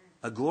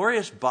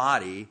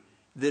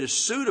that is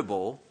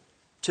suitable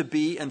to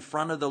be in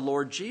front of the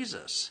Lord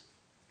Jesus.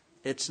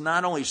 It's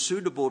not only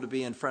suitable to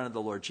be in front of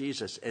the Lord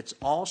Jesus, it's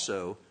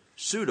also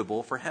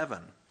suitable for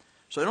heaven.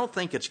 So I don't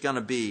think it's going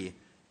to be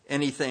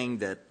anything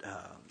that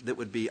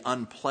would be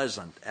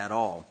unpleasant at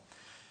all.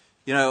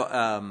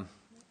 I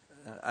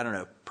don't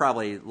know,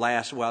 probably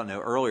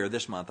earlier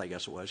this month, I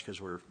guess it was, because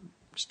we're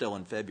still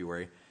in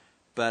February.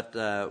 But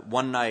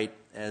one night,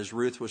 as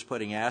Ruth was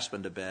putting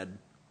Aspen to bed,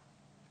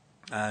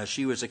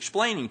 she was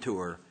explaining to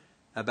her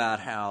about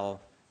how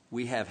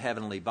we have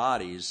heavenly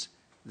bodies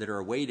that are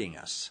awaiting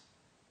us.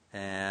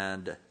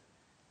 And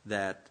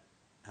that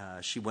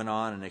she went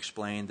on and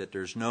explained that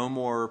there's no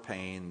more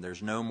pain,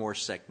 there's no more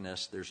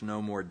sickness, there's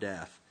no more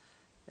death.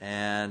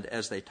 And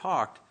as they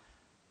talked,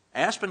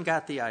 Aspen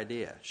got the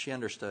idea. She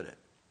understood it.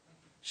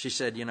 She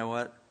said, you know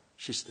what?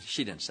 She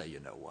didn't say, you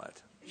know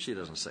what. She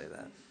doesn't say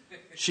that.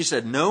 She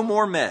said, no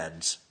more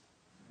meds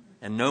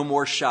and no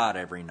more shot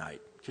every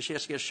night. Because she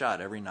has to get a shot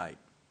every night.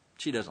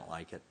 She doesn't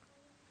like it.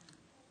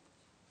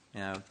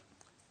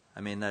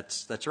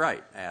 That's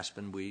right,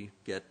 Aspen. We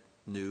get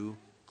new,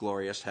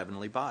 glorious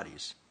heavenly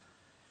bodies.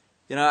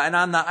 And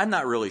I'm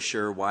not really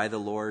sure why the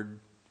Lord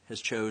has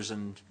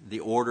chosen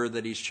the order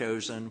that he's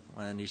chosen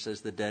when he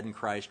says the dead in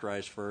Christ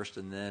rise first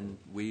and then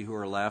we who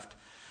are left.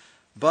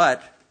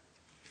 But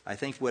I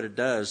think what it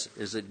does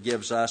is it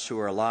gives us who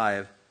are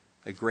alive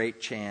a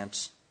great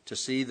chance to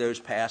see those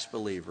past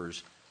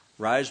believers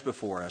rise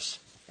before us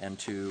and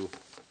to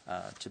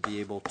be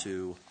able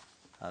to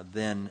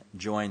then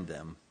join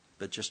them.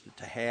 But just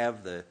to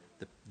have the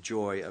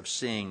joy of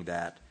seeing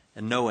that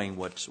and knowing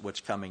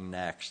what's coming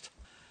next.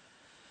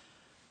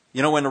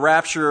 When the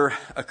rapture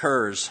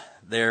occurs,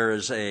 there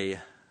is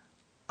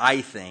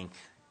I think,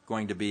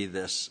 going to be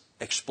this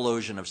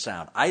explosion of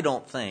sound. I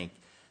don't think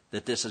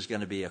that this is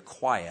going to be a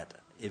quiet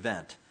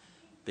event.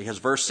 Because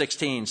verse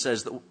 16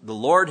 says that the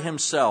Lord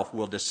himself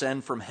will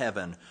descend from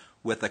heaven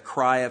with a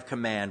cry of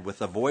command, with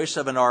the voice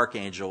of an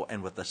archangel,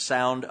 and with the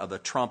sound of the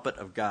trumpet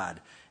of God.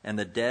 And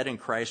the dead in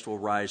Christ will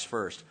rise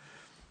first.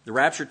 The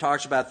rapture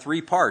talks about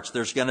three parts.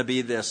 There's going to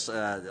be this,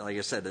 like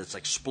I said, this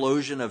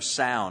explosion of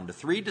sound.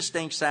 Three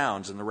distinct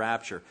sounds in the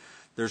rapture.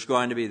 There's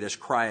going to be this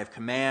cry of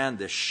command,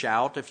 this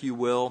shout, if you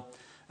will,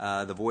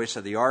 the voice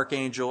of the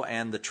archangel,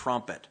 and the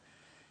trumpet.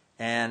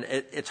 And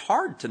it's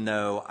hard to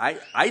know.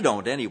 I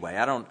don't anyway.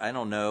 I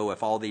don't know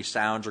if all these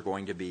sounds are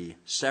going to be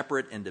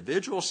separate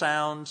individual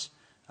sounds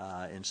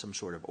in some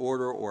sort of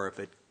order, or if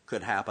it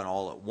could happen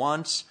all at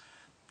once.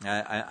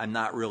 I'm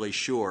not really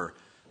sure.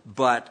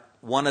 But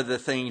one of the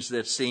things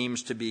that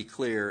seems to be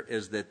clear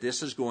is that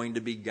this is going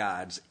to be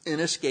God's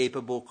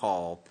inescapable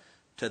call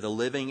to the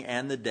living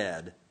and the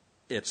dead.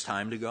 It's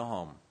time to go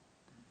home.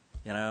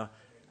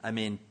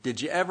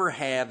 Did you ever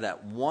have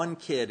that one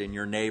kid in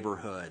your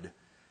neighborhood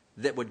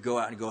that would go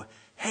out and go,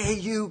 hey,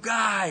 you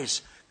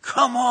guys,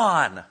 come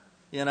on,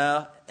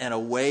 and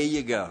away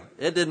you go.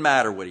 It didn't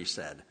matter what he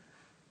said.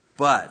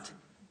 But,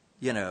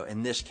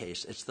 in this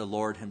case, it's the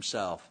Lord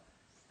himself.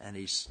 And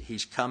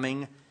he's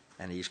coming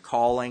and he's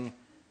calling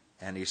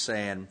and he's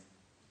saying,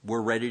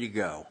 we're ready to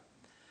go.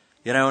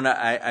 And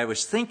I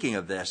was thinking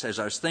of this. As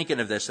I was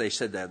thinking of this, they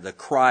said that the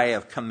cry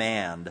of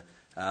command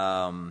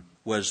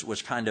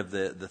was kind of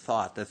the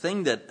thought. The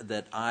thing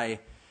that I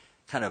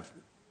kind of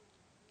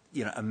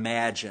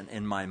imagine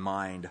in my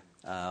mind.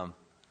 I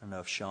don't know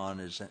if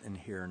Sean is in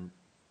here, and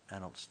I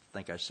don't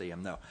think I see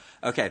him. No.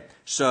 Okay,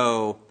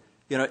 so,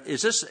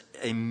 is this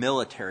a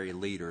military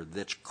leader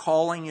that's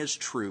calling his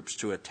troops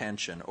to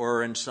attention,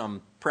 or in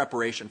some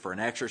preparation for an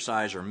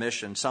exercise or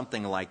mission,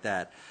 something like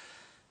that?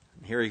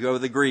 Here you go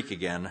with the Greek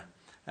again.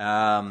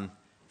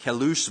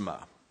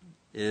 Kelusma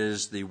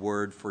is the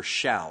word for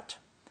shout,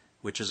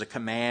 which is a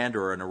command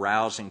or an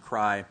arousing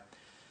cry.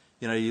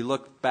 You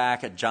look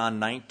back at John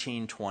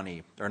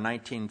 19:20 or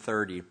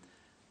 19:30.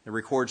 It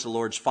records the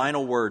Lord's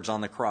final words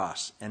on the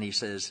cross, and he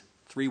says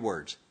 3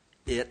 words: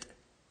 "It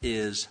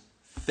is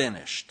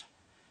finished."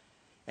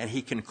 And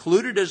he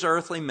concluded his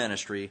earthly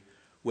ministry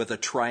with a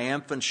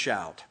triumphant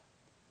shout.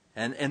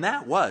 And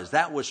that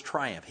was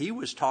triumph. He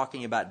was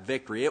talking about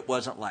victory. It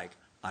wasn't like,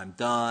 I'm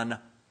done,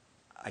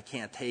 I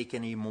can't take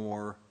any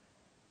more.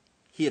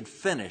 He had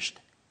finished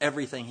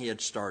everything he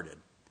had started.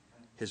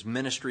 His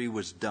ministry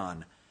was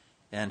done.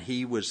 And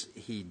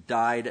he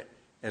died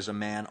as a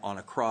man on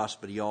a cross,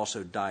 but he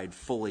also died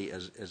fully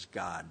as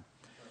God.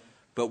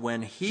 But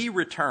when he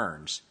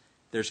returns,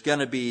 there's going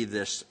to be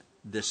this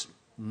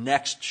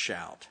next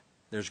shout.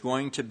 There's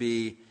going to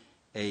be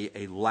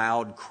a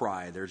loud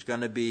cry. There's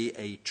going to be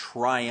a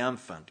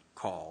triumphant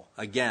call.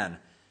 Again,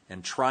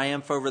 in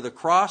triumph over the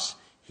cross,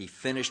 he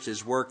finished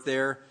his work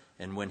there,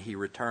 and when he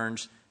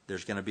returns,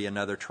 there's going to be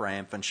another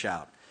triumphant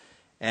shout.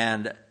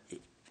 And,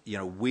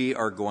 we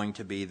are going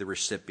to be the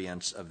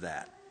recipients of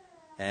that.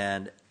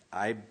 And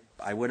I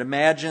would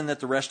imagine that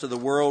the rest of the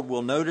world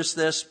will notice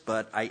this,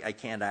 but I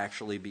can't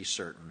actually be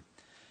certain.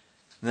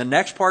 And the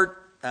next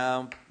part,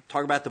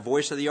 talk about the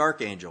voice of the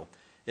archangel.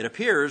 It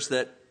appears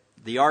that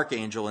the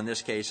archangel in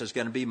this case is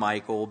going to be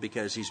Michael,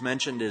 because he's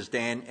mentioned as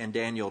in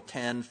Daniel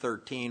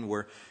 10:13,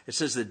 where it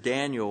says that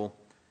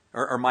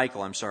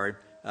Michael,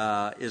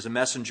 is a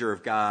messenger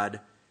of God.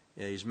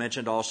 He's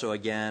mentioned also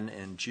again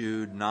in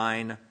Jude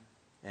 9,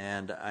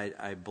 and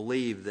I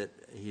believe that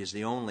he is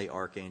the only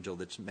archangel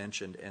that's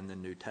mentioned in the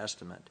New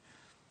Testament.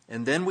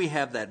 And then we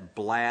have that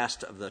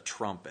blast of the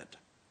trumpet.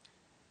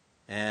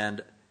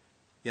 And,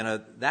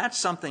 that's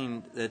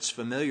something that's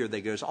familiar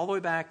that goes all the way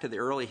back to the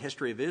early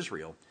history of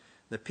Israel.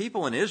 The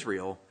people in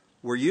Israel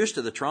were used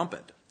to the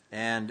trumpet,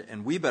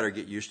 and we better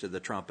get used to the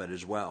trumpet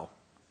as well.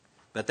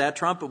 But that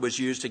trumpet was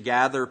used to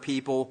gather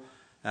people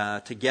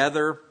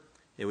together.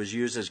 It was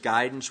used as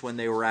guidance when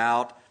they were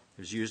out.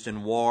 It was used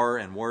in war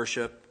and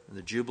worship, in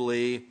the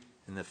Jubilee,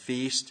 in the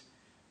feast.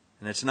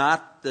 And it's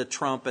not the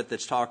trumpet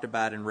that's talked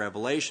about in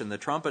Revelation. The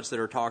trumpets that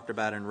are talked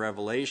about in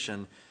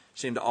Revelation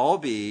seem to all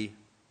be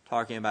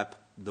talking about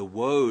the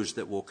woes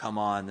that will come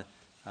on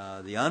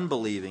the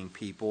unbelieving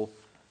people,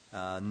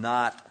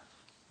 not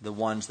the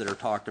ones that are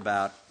talked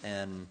about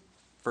in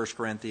 1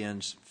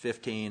 Corinthians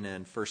 15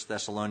 and 1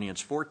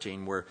 Thessalonians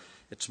 14, where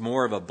it's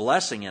more of a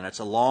blessing, and it's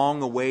a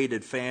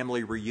long-awaited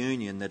family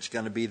reunion that's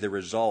going to be the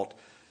result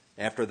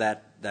after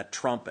that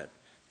trumpet.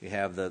 You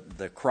have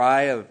the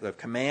cry of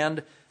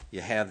command,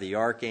 you have the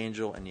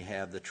archangel, and you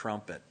have the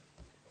trumpet.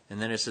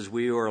 And then it says,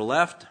 we who are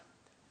left,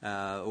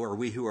 or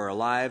we who are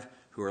alive,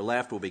 who are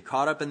left, will be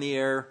caught up in the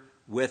air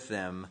with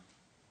them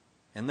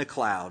in the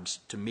clouds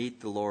to meet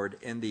the Lord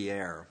in the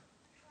air.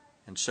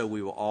 And so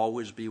we will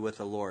always be with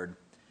the Lord.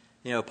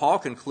 Paul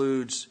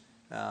concludes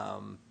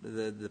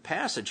the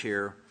passage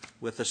here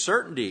with the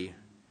certainty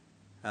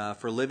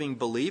for living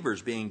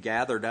believers being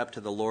gathered up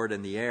to the Lord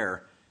in the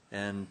air.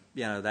 And,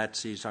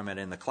 that's, he's talking about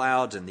in the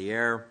clouds, in the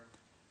air.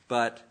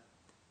 But,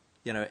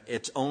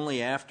 it's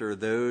only after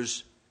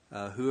those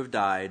who have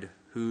died,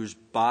 whose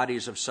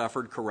bodies have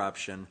suffered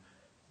corruption,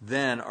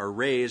 then are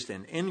raised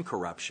in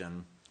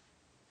incorruption,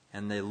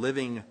 and the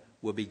living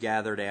will be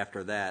gathered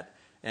after that.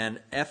 And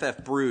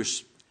F.F.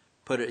 Bruce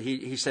put it,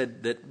 he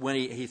said that when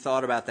he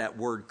thought about that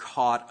word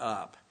caught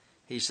up,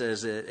 he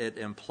says it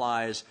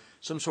implies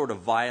some sort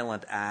of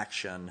violent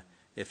action,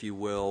 if you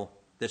will,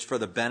 that's for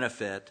the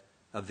benefit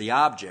of the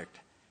object.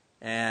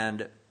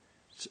 And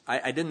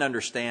I didn't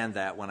understand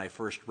that when I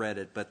first read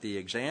it, but the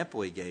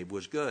example he gave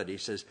was good. He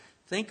says,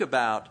 think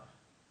about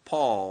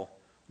Paul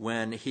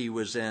when he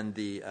was in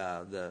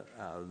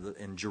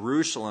in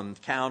Jerusalem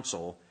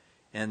council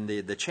and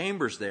the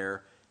chambers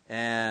there,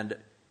 and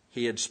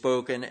he had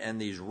spoken,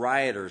 and these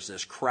rioters,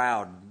 this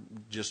crowd,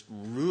 just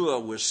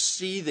was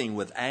seething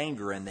with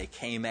anger, and they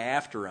came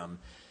after him.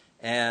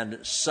 And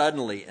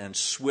suddenly and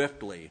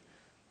swiftly,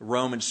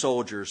 Roman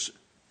soldiers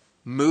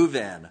move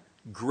in,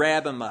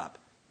 grab him up,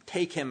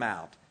 take him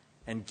out,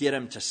 and get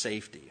him to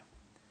safety.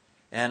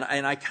 And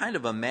I kind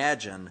of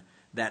imagine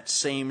that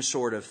same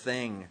sort of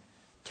thing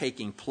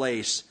taking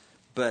place,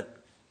 but,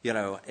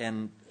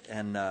 in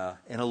a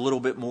little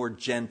bit more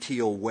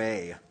genteel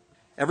way.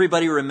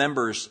 Everybody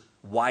remembers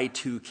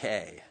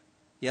Y2K.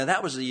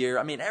 That was the year.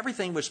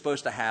 Everything was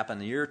supposed to happen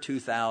the year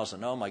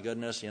 2000. Oh my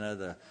goodness,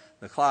 the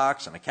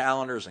clocks and the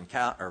calendars and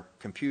or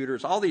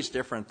computers, all these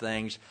different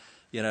things.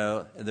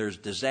 There's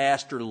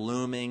disaster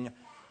looming.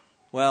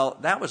 Well,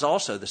 that was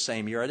also the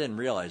same year. I didn't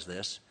realize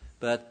this,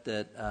 but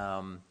that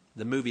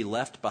the movie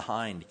Left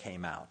Behind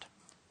came out.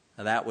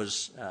 Now, that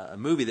was a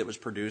movie that was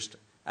produced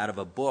out of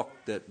a book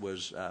that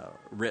was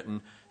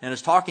written, and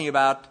it's talking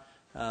about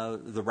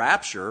the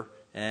rapture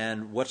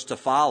and what's to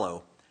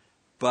follow.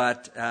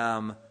 But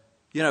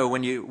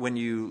when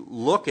you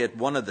look at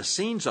one of the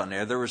scenes on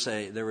there was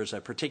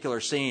a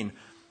particular scene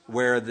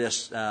where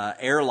this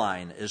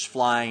airline is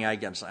flying, I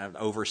guess,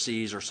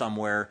 overseas or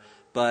somewhere,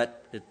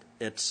 but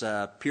it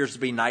appears to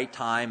be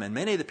nighttime, and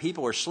many of the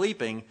people are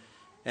sleeping,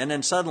 and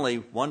then suddenly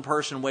one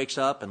person wakes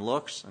up and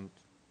looks, and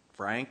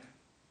Frank,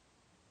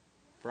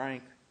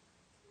 Frank,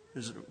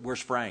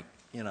 where's Frank?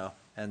 You know,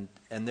 and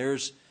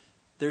there's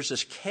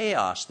this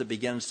chaos that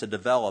begins to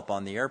develop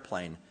on the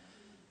airplane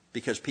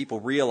because people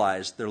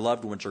realize their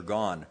loved ones are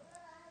gone.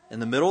 In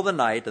the middle of the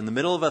night, in the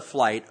middle of a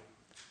flight,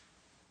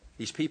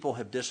 these people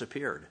have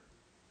disappeared.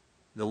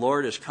 The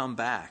Lord has come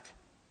back,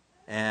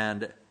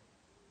 and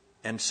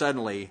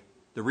suddenly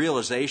the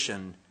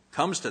realization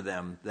comes to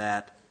them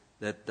that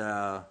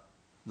the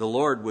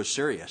Lord was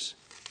serious,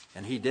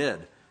 and He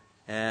did.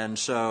 And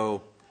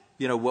so,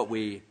 you know,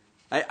 and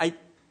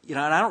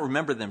I don't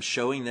remember them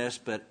showing this,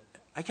 but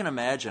I can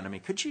imagine. I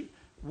mean,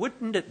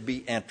 wouldn't it be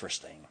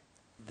interesting?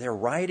 They're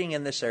riding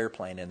in this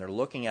airplane and they're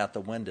looking out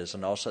the windows,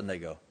 and all of a sudden they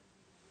go,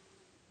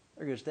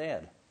 "There goes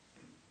Dad."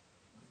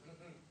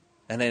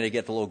 And then they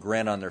get the little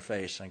grin on their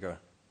face and go,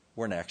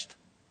 "We're next."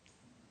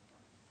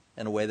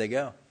 And away they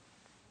go.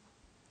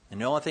 And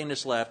the only thing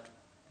that's left,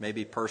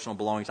 maybe personal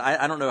belongings.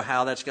 I don't know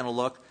how that's going to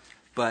look,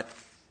 but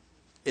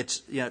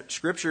it's, you know,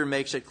 Scripture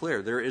makes it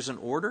clear. There is an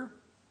order.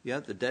 Yeah,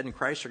 the dead in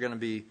Christ are going to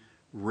be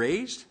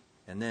raised,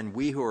 and then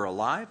we who are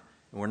alive,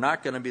 and we're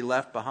not going to be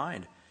left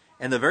behind.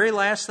 And the very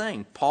last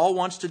thing Paul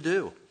wants to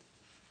do,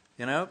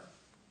 you know,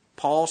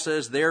 Paul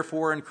says,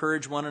 "Therefore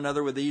encourage one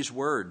another with these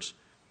words."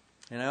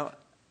 You know,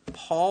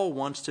 Paul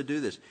wants to do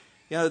this.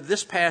 You know,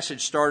 this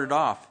passage started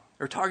off,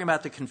 they're talking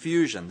about the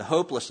confusion, the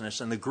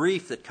hopelessness, and the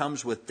grief that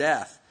comes with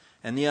death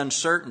and the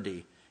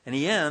uncertainty. And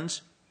he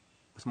ends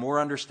with more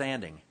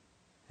understanding.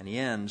 And he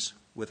ends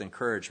with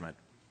encouragement.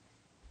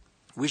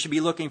 We should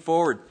be looking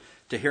forward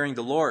to hearing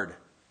the Lord,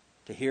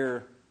 to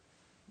hear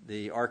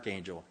the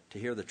archangel, to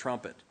hear the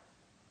trumpet.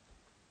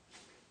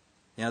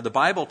 You know, the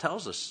Bible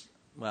tells us,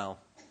 well,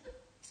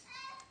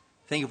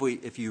 I think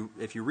if you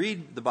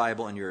read the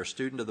Bible and you're a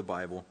student of the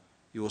Bible,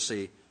 you will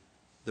see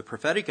the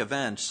prophetic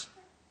events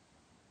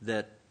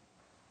that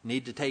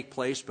need to take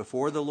place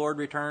before the Lord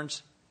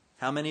returns.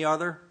 How many are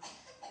there?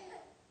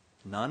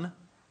 None.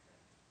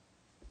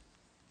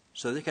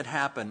 So they could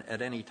happen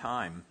at any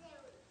time.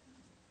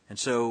 And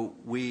so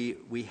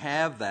we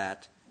have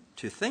that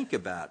to think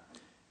about.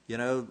 You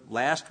know,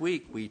 last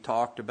week we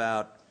talked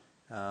about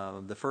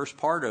the first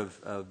part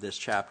of this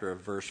chapter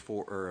of verse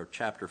 4 or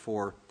chapter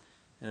 4,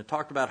 and it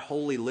talked about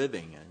holy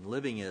living and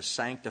living a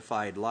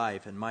sanctified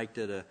life. And Mike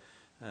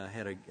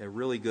had a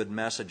really good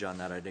message on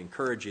that. I'd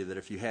encourage you that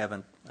if you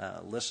haven't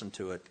listened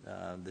to it,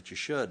 that you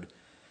should.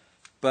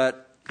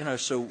 But you know,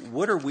 so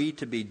what are we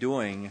to be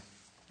doing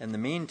in the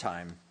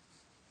meantime?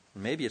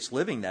 Maybe it's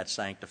living that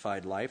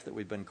sanctified life that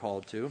we've been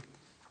called to.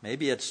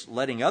 Maybe it's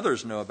letting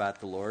others know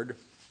about the Lord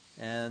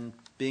and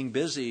being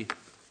busy.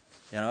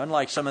 You know,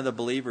 unlike some of the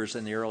believers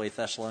in the early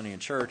Thessalonian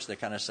church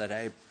that kind of said,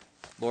 "Hey,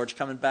 Lord's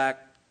coming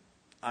back,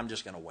 I'm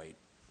just going to wait."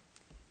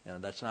 You know,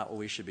 that's not what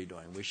we should be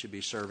doing. We should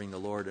be serving the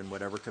Lord in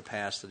whatever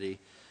capacity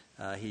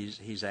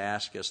He's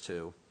asked us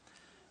to.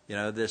 You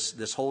know,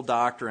 this whole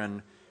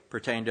doctrine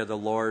pertaining to the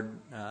Lord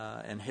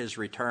and His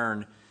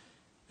return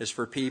is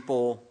for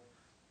people,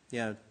 you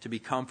know, to be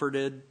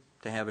comforted,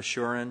 to have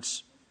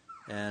assurance,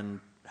 and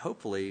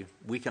hopefully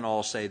we can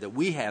all say that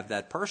we have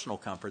that personal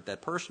comfort,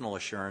 that personal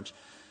assurance.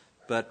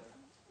 But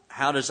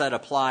how does that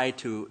apply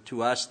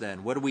to us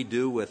then? What do we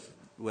do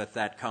with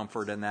that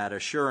comfort and that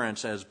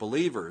assurance as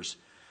believers?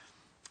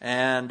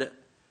 And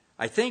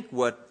I think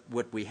what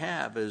we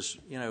have is,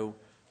 you know,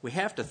 we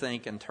have to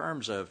think in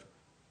terms of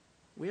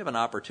we have an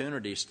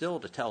opportunity still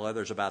to tell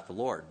others about the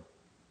Lord,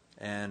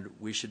 and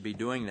we should be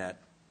doing that.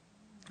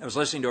 I was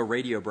listening to a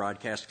radio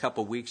broadcast a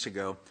couple of weeks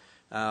ago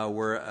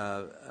where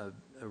a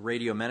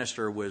radio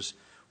minister was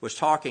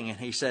talking, and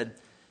he said,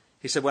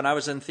 when I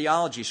was in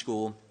theology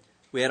school,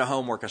 we had a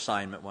homework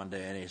assignment one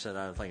day, and he said,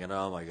 I was thinking,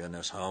 oh my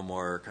goodness,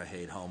 homework, I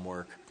hate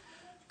homework.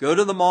 Go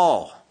to the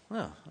mall.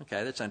 Oh,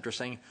 okay, that's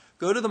interesting.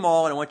 Go to the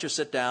mall, and I want you to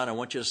sit down. I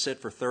want you to sit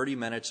for 30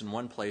 minutes in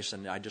one place,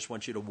 and I just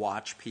want you to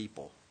watch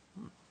people.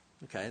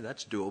 Okay,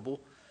 that's doable.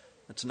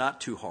 That's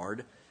not too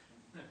hard.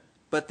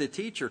 But the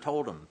teacher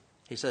told him,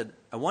 he said,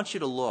 I want you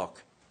to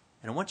look,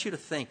 and I want you to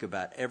think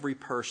about every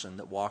person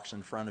that walks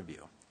in front of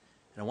you.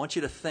 And I want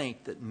you to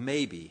think that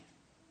maybe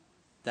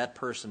that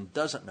person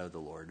doesn't know the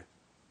Lord,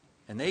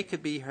 and they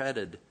could be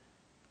headed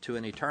to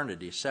an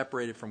eternity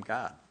separated from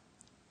God.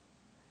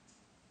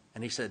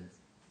 And he said,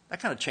 that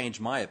kind of changed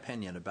my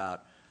opinion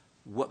about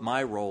what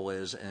my role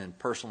is in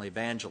personal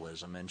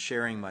evangelism and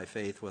sharing my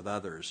faith with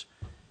others.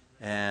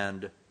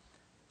 And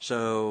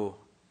so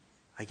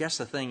I guess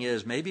the thing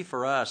is, maybe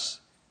for us,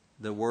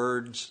 the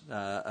words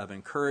of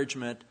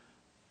encouragement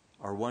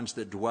are ones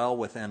that dwell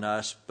within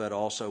us, but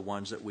also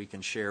ones that we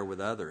can share with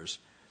others.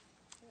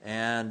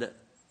 And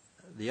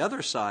the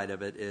other side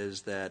of it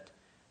is that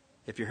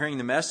if you're hearing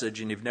the message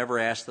and you've never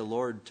asked the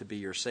Lord to be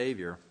your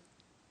Savior,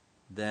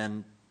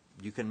 then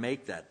you can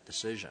make that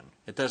decision.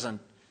 It doesn't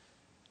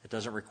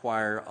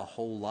require a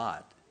whole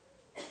lot.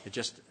 It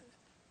just,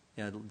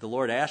 you know, the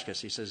Lord asks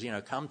us, He says, you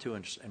know, come to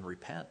and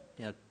repent.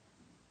 You know,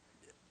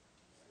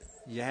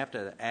 you have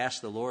to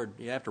ask the Lord,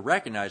 you have to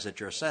recognize that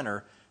you're a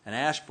sinner and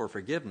ask for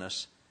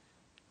forgiveness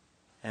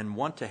and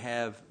want to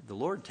have the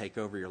Lord take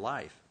over your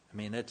life I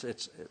mean,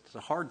 it's a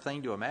hard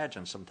thing to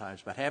imagine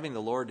sometimes, but having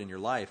the Lord in your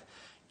life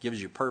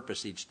gives you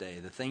purpose each day.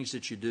 The things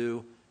that you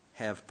do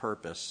have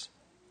purpose.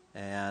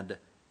 And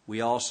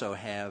we also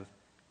have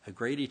a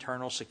great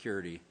eternal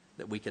security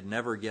that we could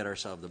never get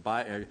ourselves.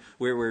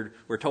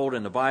 We're told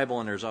in the Bible,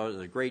 and there's always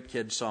a great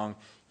kid song,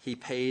 he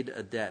paid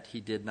a debt he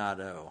did not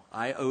owe.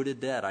 I owed a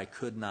debt I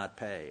could not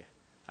pay.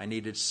 I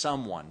needed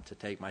someone to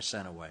take my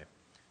sin away.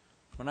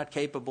 We're not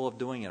capable of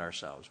doing it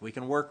ourselves. We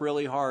can work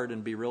really hard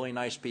and be really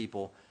nice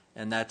people,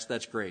 and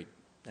that's great.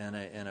 And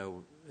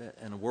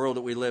in a world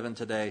that we live in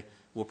today,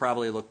 we'll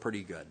probably look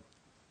pretty good.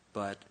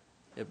 But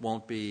it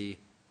won't be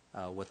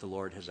what the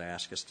Lord has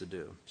asked us to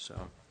do. So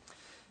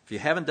if you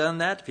haven't done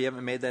that, if you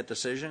haven't made that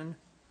decision,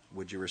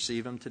 would you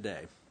receive Him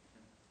today?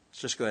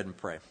 Let's just go ahead and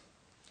pray.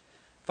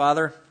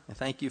 Father, I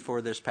thank you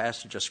for this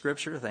passage of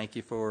Scripture. Thank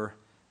you for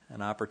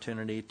an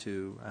opportunity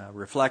to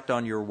reflect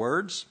on your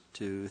words,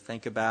 to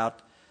think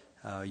about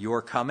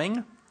your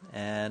coming,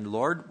 and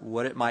Lord,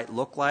 what it might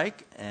look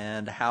like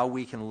and how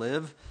we can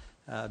live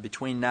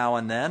between now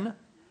and then.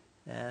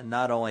 And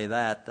not only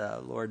that,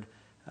 Lord,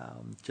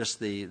 just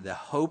the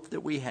hope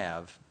that we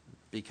have,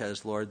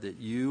 because, Lord, that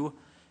you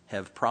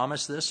have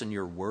promised this in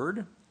your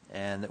word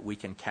and that we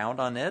can count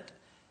on it,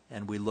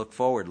 and we look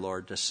forward,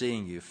 Lord, to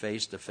seeing you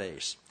face to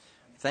face.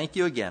 Thank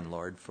you again,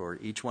 Lord, for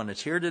each one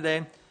that's here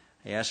today.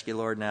 I ask you,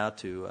 Lord, now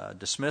to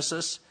dismiss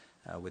us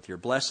with your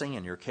blessing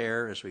and your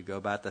care as we go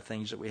about the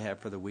things that we have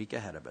for the week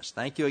ahead of us.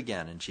 Thank you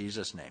again in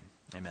Jesus' name.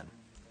 Amen.